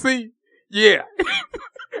want to see, yeah.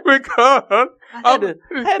 Because I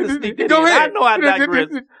had to sneak that go in. ahead. I know I digress.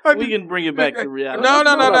 We can bring it back to reality.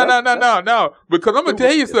 No. Because I'm gonna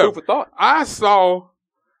tell you It's food something. for thought. I saw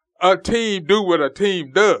a team do what a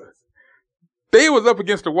team does. They was up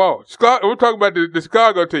against the wall. We're talking about the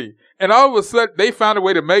Chicago team. And all of a sudden, they found a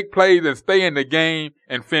way to make plays and stay in the game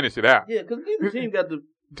and finish it out. Yeah, because neither team got to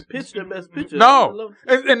pitch their best pitcher. No.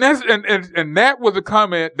 And that was a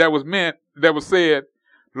comment that was said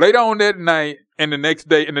later on that night and the next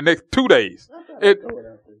day, in the next 2 days.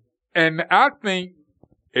 And I think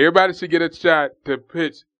everybody should get a shot to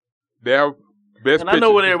pitch their best And I know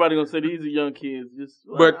pitcher. what everybody's going to say. These are young kids.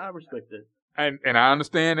 But- I respect that. And I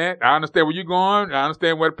understand that. I understand where you're going. I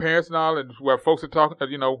understand what parents and all and what folks are talking,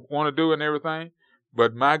 want to do and everything.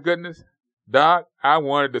 But my goodness, Doc, I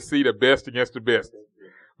wanted to see the best against the best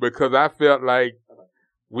because I felt like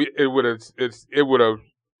it would have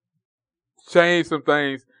changed some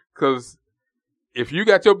things. Because if you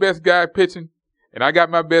got your best guy pitching and I got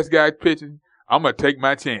my best guy pitching, I'm gonna take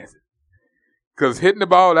my chances. Because hitting the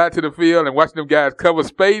ball out to the field and watching them guys cover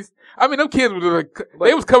space. I mean, them kids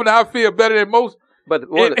they was coming to our field better than most. But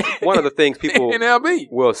one of the things people in LB.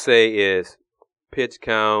 will say is pitch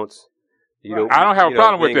counts. I don't have a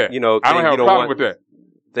problem with that. I don't have a problem with that.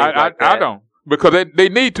 I don't. Because they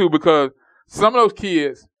need to, because some of those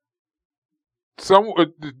kids,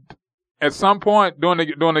 at some point during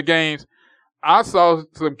the games, I saw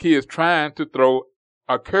some kids trying to throw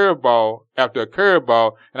a curveball after a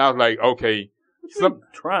curveball, and I was like, okay.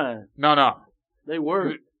 Trying. No. They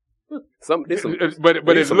were. But some it looked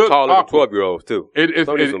looked awkward. 12-year-olds too.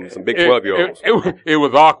 Some big 12-year-olds. It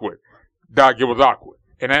was awkward, Doc. It was awkward,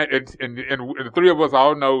 and the three of us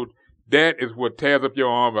all know that is what tears up your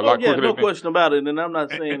arm a lot quicker. No question about it. And I'm not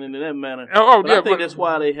saying in that manner. I think that's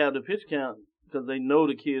why they have the pitch count, because they know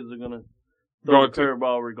the kids are gonna throw the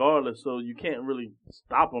curveball regardless. So you can't really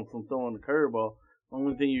stop them from throwing the curveball.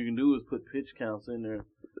 Only thing you can do is put pitch counts in there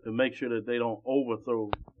to make sure that they don't overthrow.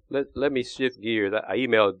 Let me shift gears. I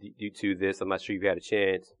emailed you to this. I'm not sure you've had a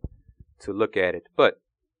chance to look at it. But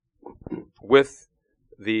with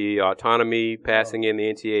the autonomy passing in the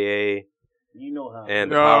NCAA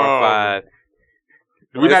and the Power 5.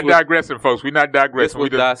 We're not digressing, folks. We're not digressing. We're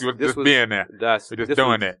just being there. We're just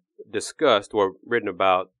doing that. Discussed or written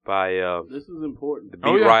about by this is important. The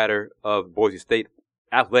beat writer of Boise State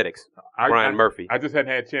Athletics, Brian Murphy. I just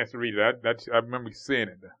hadn't had a chance to read it. I remember seeing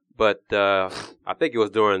it. But I think it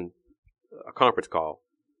was during a conference call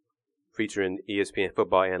featuring ESPN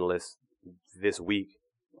football analysts this week.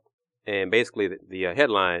 And basically the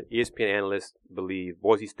headline, ESPN analysts believe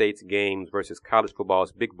Boise State's games versus college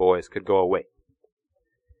football's big boys could go away.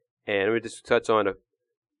 And we just touch on and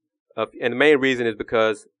the main reason is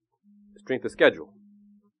because strength of schedule.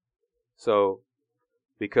 So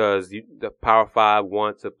because the Power 5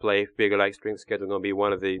 want to play, figure like strength of schedule is going to be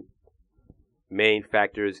one of the main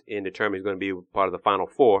factors in determining who's going to be part of the Final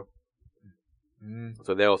Four.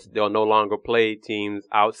 So they'll no longer play teams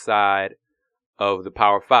outside of the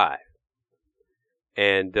Power 5.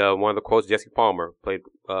 And one of the quotes, Jesse Palmer, played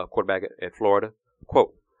quarterback at Florida.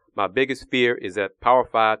 Quote, My biggest fear is that Power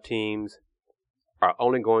 5 teams are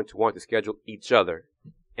only going to want to schedule each other,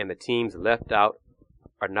 and the teams left out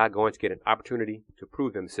are not going to get an opportunity to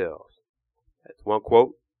prove themselves. That's one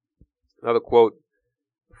quote. Another quote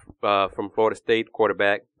from Florida State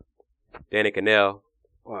quarterback Danny Cannell.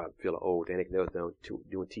 Oh, I feel old. Danny Cannell's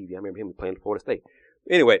doing TV. I remember him playing for Florida State.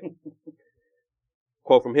 Anyway,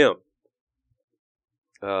 quote from him.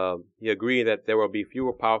 He agreed that there will be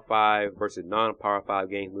fewer Power 5 versus non-Power 5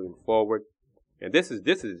 games moving forward. And this is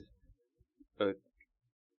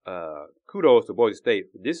kudos to Boise State.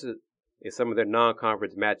 This is some of their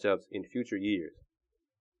non-conference matchups in future years.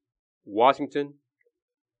 Washington,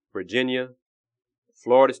 Virginia,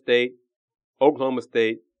 Florida State, Oklahoma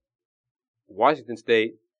State, Washington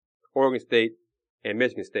State, Oregon State, and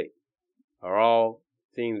Michigan State are all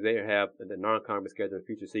teams they have in the non-conference schedule in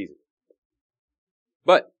future seasons.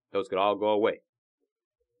 But those could all go away.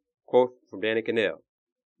 Quote from Danny Cannell.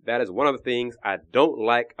 That is one of the things I don't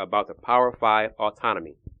like about the Power 5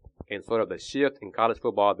 autonomy and sort of the shift in college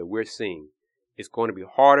football that we're seeing. It's going to be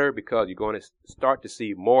harder because you're going to start to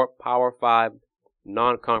see more Power 5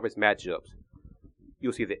 non-conference matchups.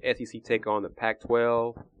 You'll see the SEC take on the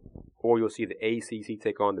Pac-12, or you'll see the ACC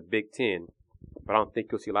take on the Big Ten. But I don't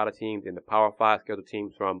think you'll see a lot of teams in the Power 5 scheduled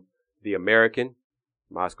teams from the American,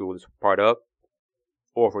 my school is part of,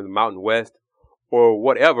 or from the Mountain West, or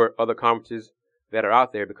whatever other conferences that are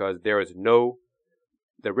out there, because the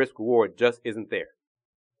risk reward just isn't there.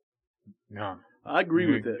 No. I agree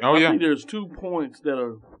with that. Oh, I think there's 2 points that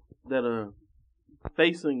are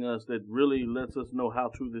facing us that really lets us know how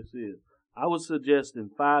true this is. I would suggest in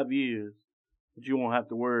 5 years that you won't have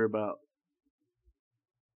to worry about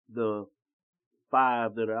the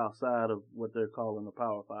 5 that are outside of what they're calling the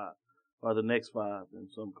Power 5, or the next 5 in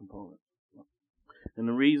some components. And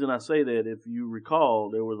the reason I say that, if you recall,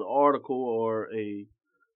 there was an article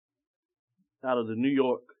out of the New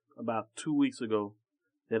York about 2 weeks ago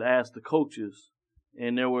that asked the coaches,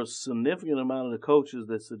 and there was a significant amount of the coaches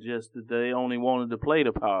that suggested they only wanted to play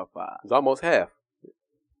the Power 5. It's almost half.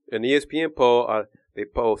 In the ESPN poll, they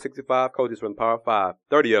polled 65 coaches from the Power 5.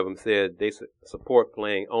 30 of them said they support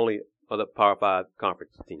playing only other Power 5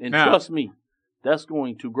 conference teams. And trust me, that's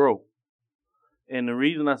going to grow. And the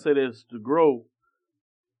reason I say that is to grow,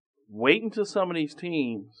 wait until some of these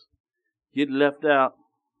teams get left out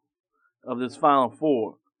of this Final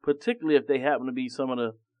Four, particularly if they happen to be some of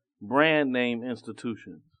the brand name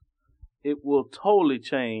institutions. It will totally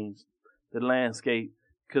change the landscape,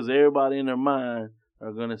 because everybody in their mind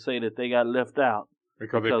are going to say that they got left out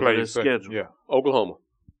because they play their schedule. Yeah. Oklahoma.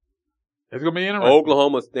 It's going to be interesting.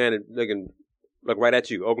 Oklahoma standing, look right at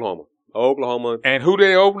you. Oklahoma. And who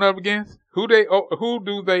they open up against? Who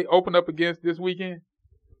do they open up against this weekend?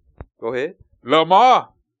 Go ahead. Lamar.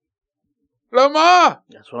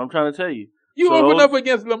 That's what I'm trying to tell you. You open up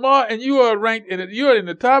against Lamar, and you are ranked you're in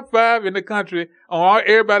the top 5 in the country on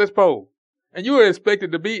everybody's poll, and you are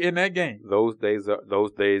expected to be in that game. Those days are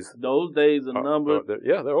numbered.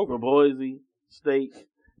 They're over. For Boise State,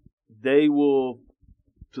 they will,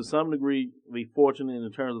 to some degree, be fortunate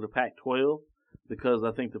in terms of the Pac-12, because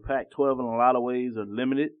I think the Pac-12 in a lot of ways are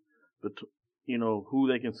limited, but who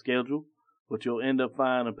they can schedule. But you'll end up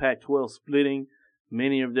finding the Pac-12 splitting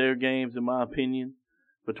many of their games, in my opinion,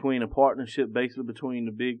 between a partnership basically between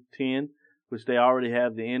the Big Ten, which they already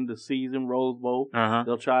have the end of season Rose Bowl. Uh-huh.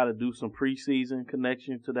 They'll try to do some preseason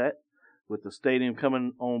connection to that. With the stadium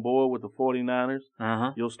coming on board with the 49ers,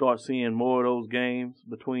 uh-huh. You'll start seeing more of those games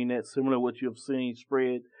between that, similar to what you've seen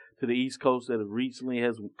spread to the East Coast that recently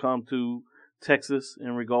has come to Texas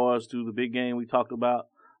in regards to the big game we talked about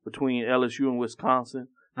between LSU and Wisconsin.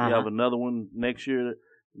 Uh-huh. You have another one next year,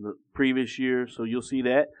 the previous year, so you'll see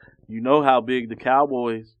that. You know how big the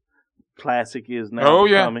Cowboys Classic is now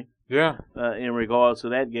coming. Yeah. In regards to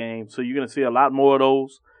that game. So you're going to see a lot more of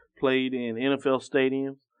those played in NFL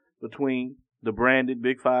stadiums between the branded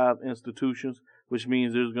Big 5 institutions, which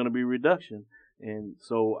means there's going to be reduction. And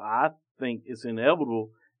so I think it's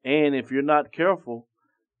inevitable. And if you're not careful,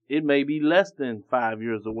 it may be less than 5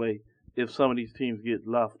 years away if some of these teams get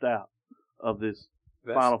left out of this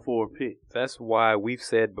Final Four pick. That's why we've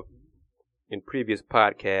said in previous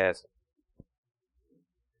podcasts,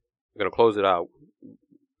 I'm going to close it out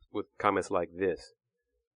with comments like this.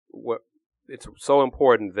 It's so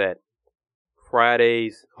important that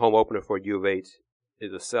Friday's home opener for U of H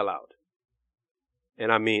is a sellout.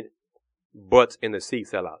 And I mean butts in the seat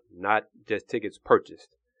sellout, not just tickets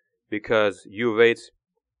purchased. Because U of H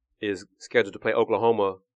is scheduled to play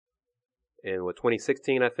Oklahoma in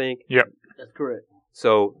 2016, I think? Yep. That's correct.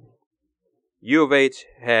 So U of H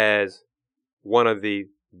has one of the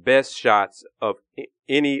best shots of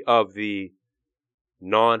any of the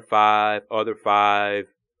non-5, other 5,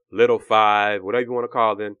 little 5, whatever you want to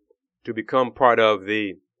call them, to become part of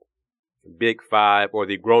the Big 5 or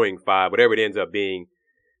the growing 5, whatever it ends up being,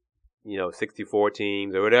 64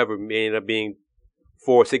 teams or whatever, may end up being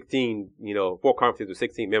 4 conferences with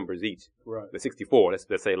 16 members each. Right. The 64,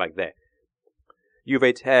 let's say it like that. U of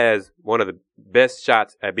H has one of the best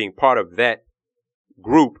shots at being part of that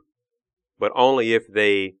group, but only if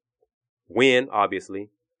they win, obviously,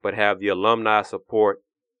 but have the alumni support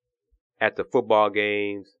at the football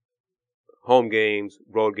games, home games,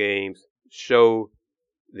 road games, show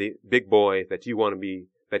the big boy that you want to be,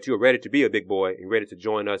 that you're ready to be a big boy and ready to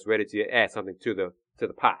join us, ready to add something to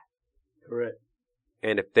the pie. Correct.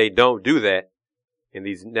 And if they don't do that in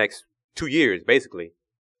these next 2 years, basically.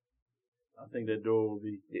 I think that door will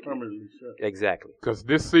be permanently shut. Exactly. Because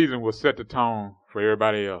this season will set the tone for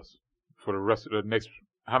everybody else for the rest of the next.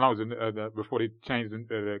 How long is it before they change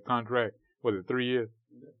the contract? Was it 3 years?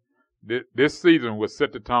 This season will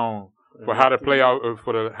set the tone for how the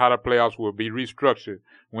playoffs will be restructured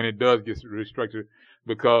when it does get restructured,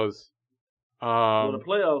 because well, the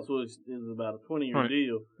playoffs is about a 20-year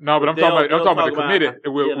deal. No, but I'm talking about the committee. It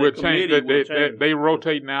will the change. They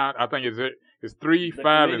rotate now. I think it's 3,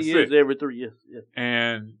 5, and 6 every 3 years. Yes.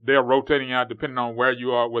 And they're rotating out depending on where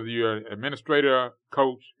you are, whether you're an administrator,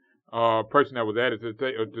 coach, person that was added to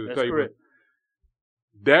the That's table. correct.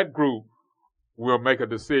 That group will make a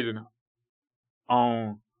decision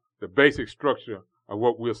on the basic structure of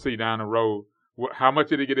what we'll see down the road, how much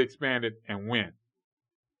did it get expanded, and when.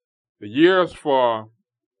 The years for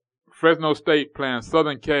Fresno State playing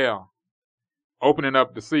Southern Cal, opening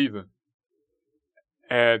up the season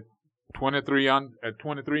at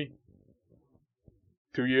 23,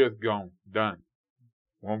 2 years gone, done.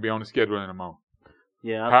 Won't be on the schedule anymore.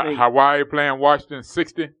 Yeah, I think Hawaii playing Washington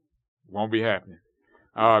 60, won't be happening.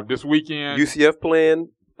 This weekend, UCF playing,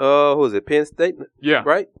 who was it, Penn State? Yeah.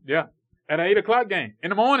 Right? Yeah. At an 8:00 game in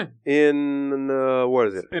the morning. In, what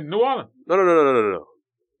is it? In New Orleans. No.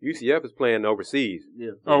 UCF is playing overseas.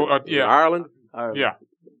 Yeah. In Ireland? Yeah.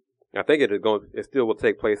 I think it still will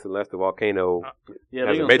take place unless the volcano Yeah,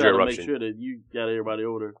 has they're a going major to eruption. make sure that you got everybody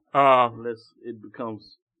over there. Unless it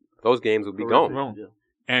becomes. Those games will be horrific. gone. Yeah.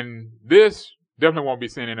 And this definitely won't be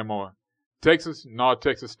seen anymore. North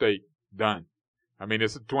Texas State, done. I mean,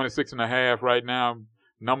 it's 26.5 right now.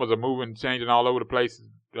 Numbers are moving, changing all over the place.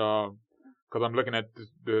 Because I'm looking at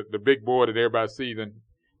the big board that everybody sees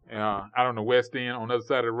out on the West End, on the other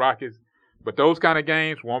side of the Rockies. But those kind of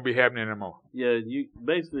games won't be happening anymore. Yeah, you're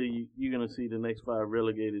going to see the next 5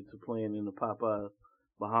 relegated to playing in the Popeye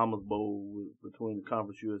Bahamas Bowl between the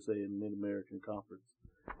Conference USA and the Mid-American Conference.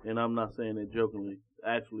 And I'm not saying that jokingly.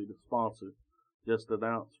 Actually, the sponsor just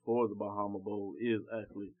announced for the Bahama Bowl is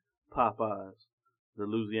actually Popeyes, the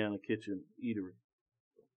Louisiana Kitchen Eatery.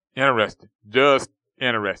 Interesting. Just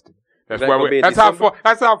interesting. That's how far we've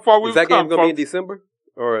come. Is that game going to be in folks. December?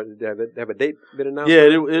 Or have a date been announced? Yeah,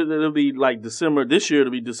 it'll be like December. This year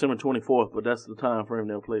it'll be December 24th, but that's the time frame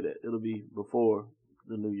they'll play that. It'll be before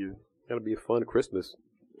the New Year. That'll be a fun Christmas.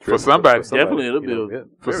 For somebody. Definitely, it'll be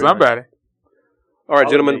For somebody. All right,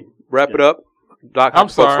 gentlemen, wrap it up. Doc, I'm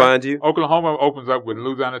sorry. folks find you. Oklahoma opens up with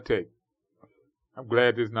Louisiana Tech. I'm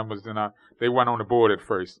glad this number's in out. They weren't on the board at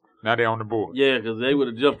first. Now they're on the board. Yeah, because they would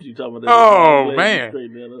have jumped you talking about that. Oh, man.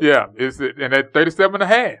 Yeah, and at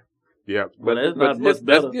 37.5. Yeah. But that's not much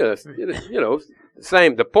better.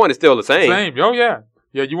 Same. The point is still the same. Same. Oh, yeah.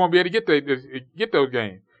 Yeah, you won't be able to get those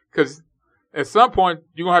games. Because at some point,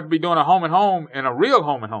 you're going to have to be doing a home and home and a real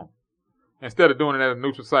home and home instead of doing it at a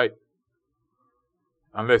neutral site.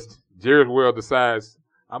 Unless Jerry's World decides,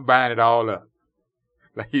 I'm buying it all up.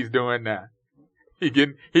 Like he's doing now. He's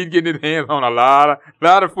getting his hands on a lot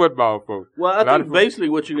of football, folks. Well, I think basically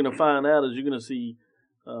what you're going to find out is you're going to see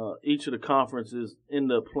each of the conferences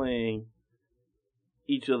end up playing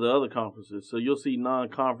each of the other conferences. So you'll see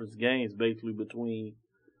non-conference games basically between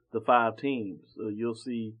the 5 teams. So you'll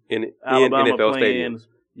see Alabama NFL playing. stadiums.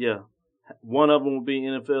 Yeah. One of them will be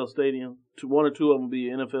NFL stadium. 1 or 2 of them will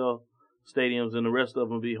be NFL stadiums, and the rest of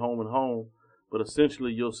them will be home and home. But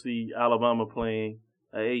essentially you'll see Alabama playing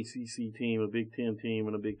an ACC team, a Big Ten team,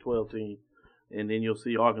 and a Big 12 team. And then you'll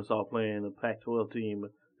see Arkansas playing a Pac-12 team, a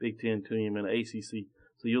Big Ten team, and an ACC.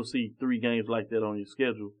 So you'll see 3 games like that on your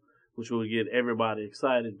schedule, which will get everybody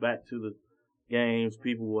excited back to the games.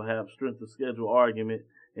 People will have strength of schedule argument,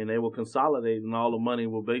 and they will consolidate, and all the money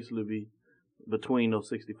will basically be between those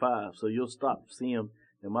 65. So you'll stop seeing them,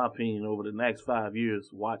 in my opinion, over the next 5 years,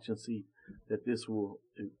 watch and see that this will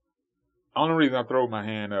Only reason I throw my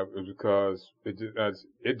hand up is because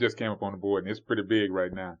it just came up on the board, and it's pretty big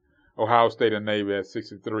right now. Ohio State and Navy at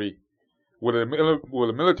 63. Will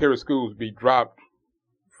the military schools be dropped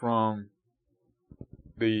from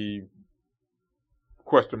the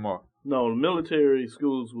question mark? No, the military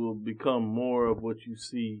schools will become more of what you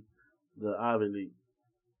see the Ivy League.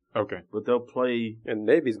 Okay. But they'll play. And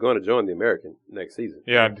Navy's going to join the American next season.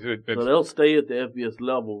 Yeah. So they'll stay at the FBS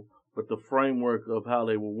level, but the framework of how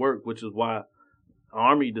they will work, which is why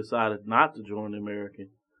Army decided not to join the American.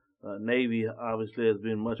 Navy obviously has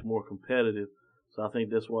been much more competitive. So I think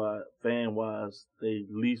that's why, fan-wise, they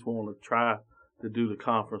at least want to try to do the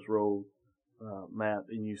conference road map.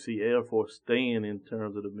 And you see Air Force staying in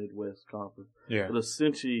terms of the Midwest Conference. Yeah. But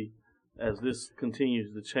essentially, as this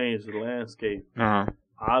continues to change the landscape,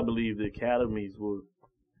 I believe the academies will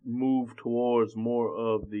move towards more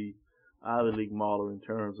of the Ivy League model in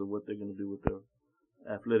terms of what they're going to do with their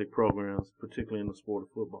athletic programs, particularly in the sport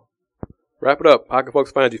of football. Wrap it up. How can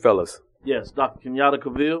folks find you, fellas? Yes, Dr. Kenyatta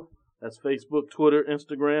Cavill. That's Facebook, Twitter,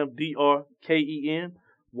 Instagram,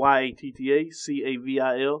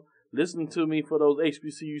 DrKenyattaCavil. Listen to me for those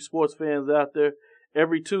HBCU sports fans out there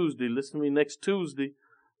every Tuesday. Listen to me next Tuesday,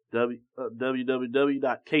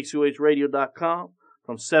 www.kcohradio.com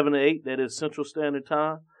from 7 to 8. That is Central Standard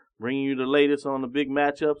Time. Bringing you the latest on the big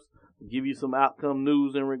matchups. Give you some outcome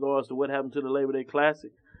news in regards to what happened to the Labor Day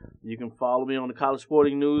Classic. You can follow me on the College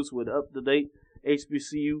Sporting News with up-to-date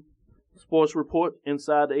HBCU sports report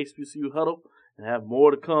inside the HBCU Huddle, and have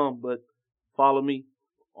more to come. But follow me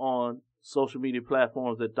on social media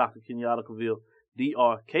platforms at Dr. Kenyatta Cavill,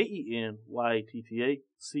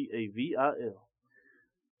 DrKenyattaCavil.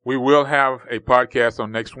 We will have a podcast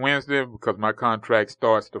on next Wednesday because my contract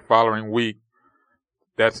starts the following week.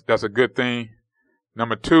 That's a good thing.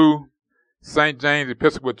 Number 2, St. James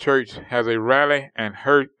Episcopal Church has a rally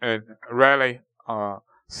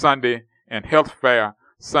Sunday and health fair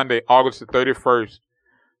Sunday, August the 31st,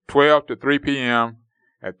 12 to 3 p.m.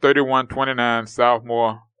 at 3129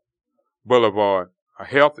 Southmore Boulevard. A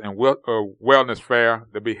health and wellness fair.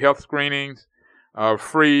 There'll be health screenings,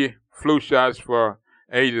 free flu shots for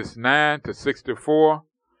ages 9 to 64.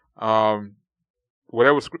 There'll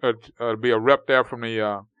be a rep there from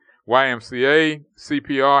the YMCA,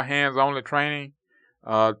 CPR, hands-only training,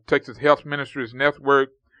 Texas Health Ministries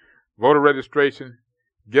Network, voter registration,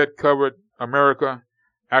 Get Covered America,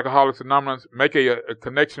 Alcoholics Anonymous. Make a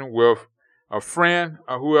connection with a friend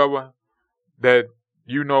or whoever that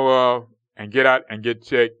you know of and get out and get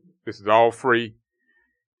checked. This is all free.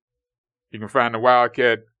 You can find the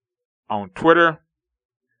Wildcat on Twitter,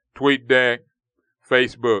 TweetDeck,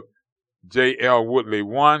 Facebook, J.L. Woodley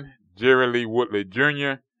 1, Jerry Lee Woodley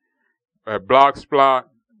Jr., Blogspot,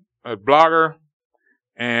 Blogger,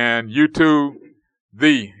 and YouTube,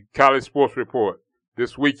 The College Sports Report.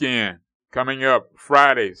 This weekend, coming up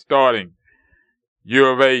Friday, starting U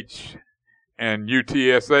of H and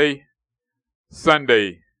UTSA.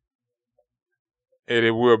 Sunday,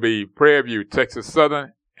 it will be Prairie View, Texas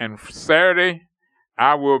Southern. And Saturday,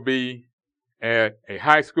 I will be at a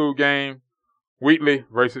high school game, Wheatley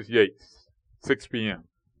versus Yates, 6 p.m.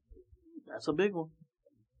 That's a big one.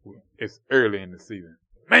 It's early in the season.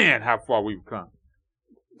 Man, how far we've come.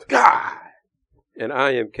 God! And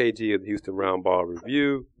I am KG of the Houston Roundball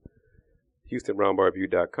Review,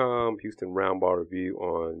 HoustonRoundballReview.com, Houston Roundball Review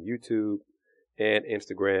on YouTube and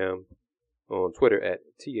Instagram, on Twitter at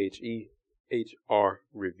THEHR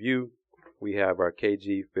Review. We have our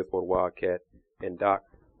KG, Fifth Ward Wildcat, and Doc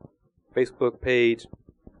Facebook page.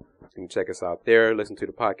 You can check us out there. Listen to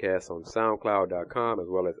the podcast on SoundCloud.com as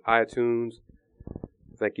well as iTunes.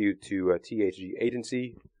 Thank you to THG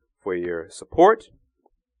Agency for your support.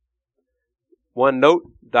 One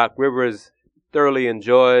note, Doc Rivers thoroughly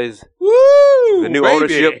enjoys the new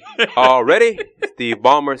ownership already. Steve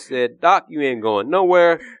Ballmer said, Doc, you ain't going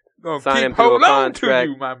nowhere. Sign him to a contract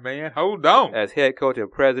to you, my man. Hold on. As head coach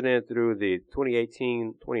and president through the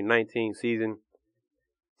 2018-2019 season.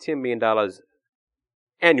 $10 million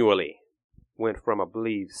annually. Went from, I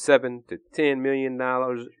believe, $7 to $10 million.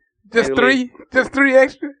 Just annually. Just three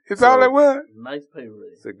extra? It's all it was? Nice pay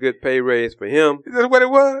raise. It's a good pay raise for him. Is that what it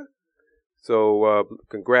was? So,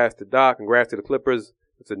 congrats to Doc. Congrats to the Clippers.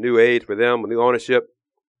 It's a new age for them, a new ownership.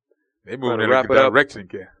 They moving in a direction,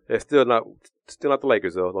 Ken. They're still not the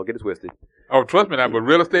Lakers, though. Don't get it twisted. Oh, trust me now, but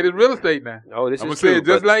real estate is real estate now. Oh, this I'm is true. I'm going to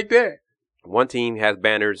say it just like that. One team has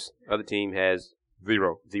banners. Other team has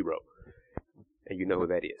zero. And you know who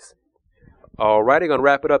that is. All righty, going to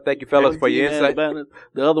wrap it up. Thank you, fellas, for your insight.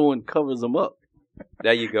 The other one covers them up.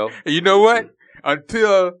 There you go. And you know what?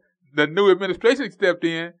 Until the new administration stepped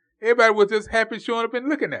in, everybody was just happy showing up and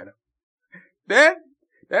looking at them.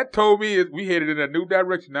 That told me we headed in a new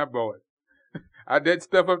direction, now, boy. That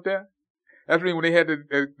stuff up there. That's when they had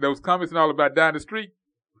those comments and all about down the street.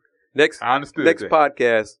 I understood. Next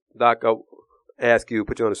podcast, Doc, I'll ask you,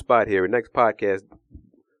 put you on the spot here. Next podcast,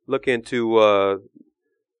 look into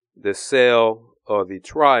the sale or the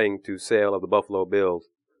trying to sale of the Buffalo Bills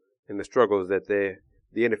and the struggles that the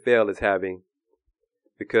NFL is having.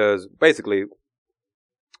 Because basically,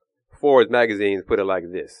 Forbes magazine put it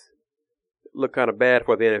like this. Look kind of bad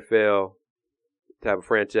for the NFL to have a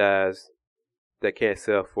franchise that can't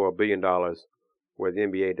sell for $1 billion, where the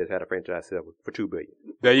NBA just had a franchise sell for $2 billion.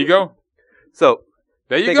 There you go. So,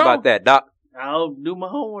 think about that, Doc. I'll do my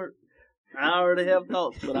homework. I already have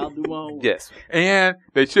thoughts, but I'll do my homework. Yes. And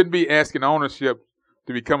they shouldn't be asking ownership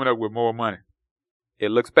to be coming up with more money. It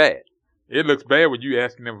looks bad. It looks bad when you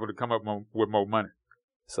asking them to come up with more money.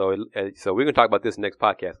 So we're going to talk about this next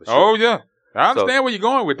podcast for sure. Oh, yeah. I understand where you're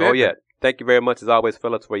going with that. Oh, yeah. Thank you very much, as always,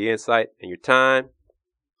 fellas, for your insight and your time.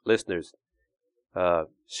 Listeners,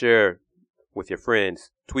 share with your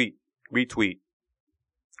friends. Tweet, retweet.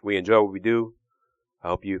 We enjoy what we do.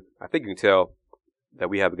 I think you can tell that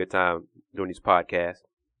we have a good time doing these podcasts.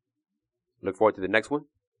 Look forward to the next one.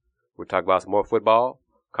 We'll talk about some more football,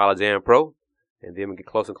 college and pro, and then we get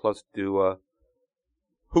closer and closer to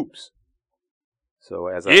hoops. So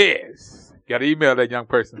yes, got to email that young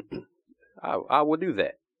person. I will do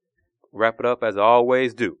that. Wrap it up as I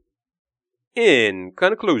always do. In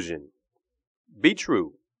conclusion, be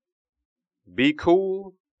true, be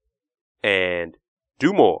cool, and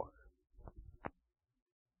do more.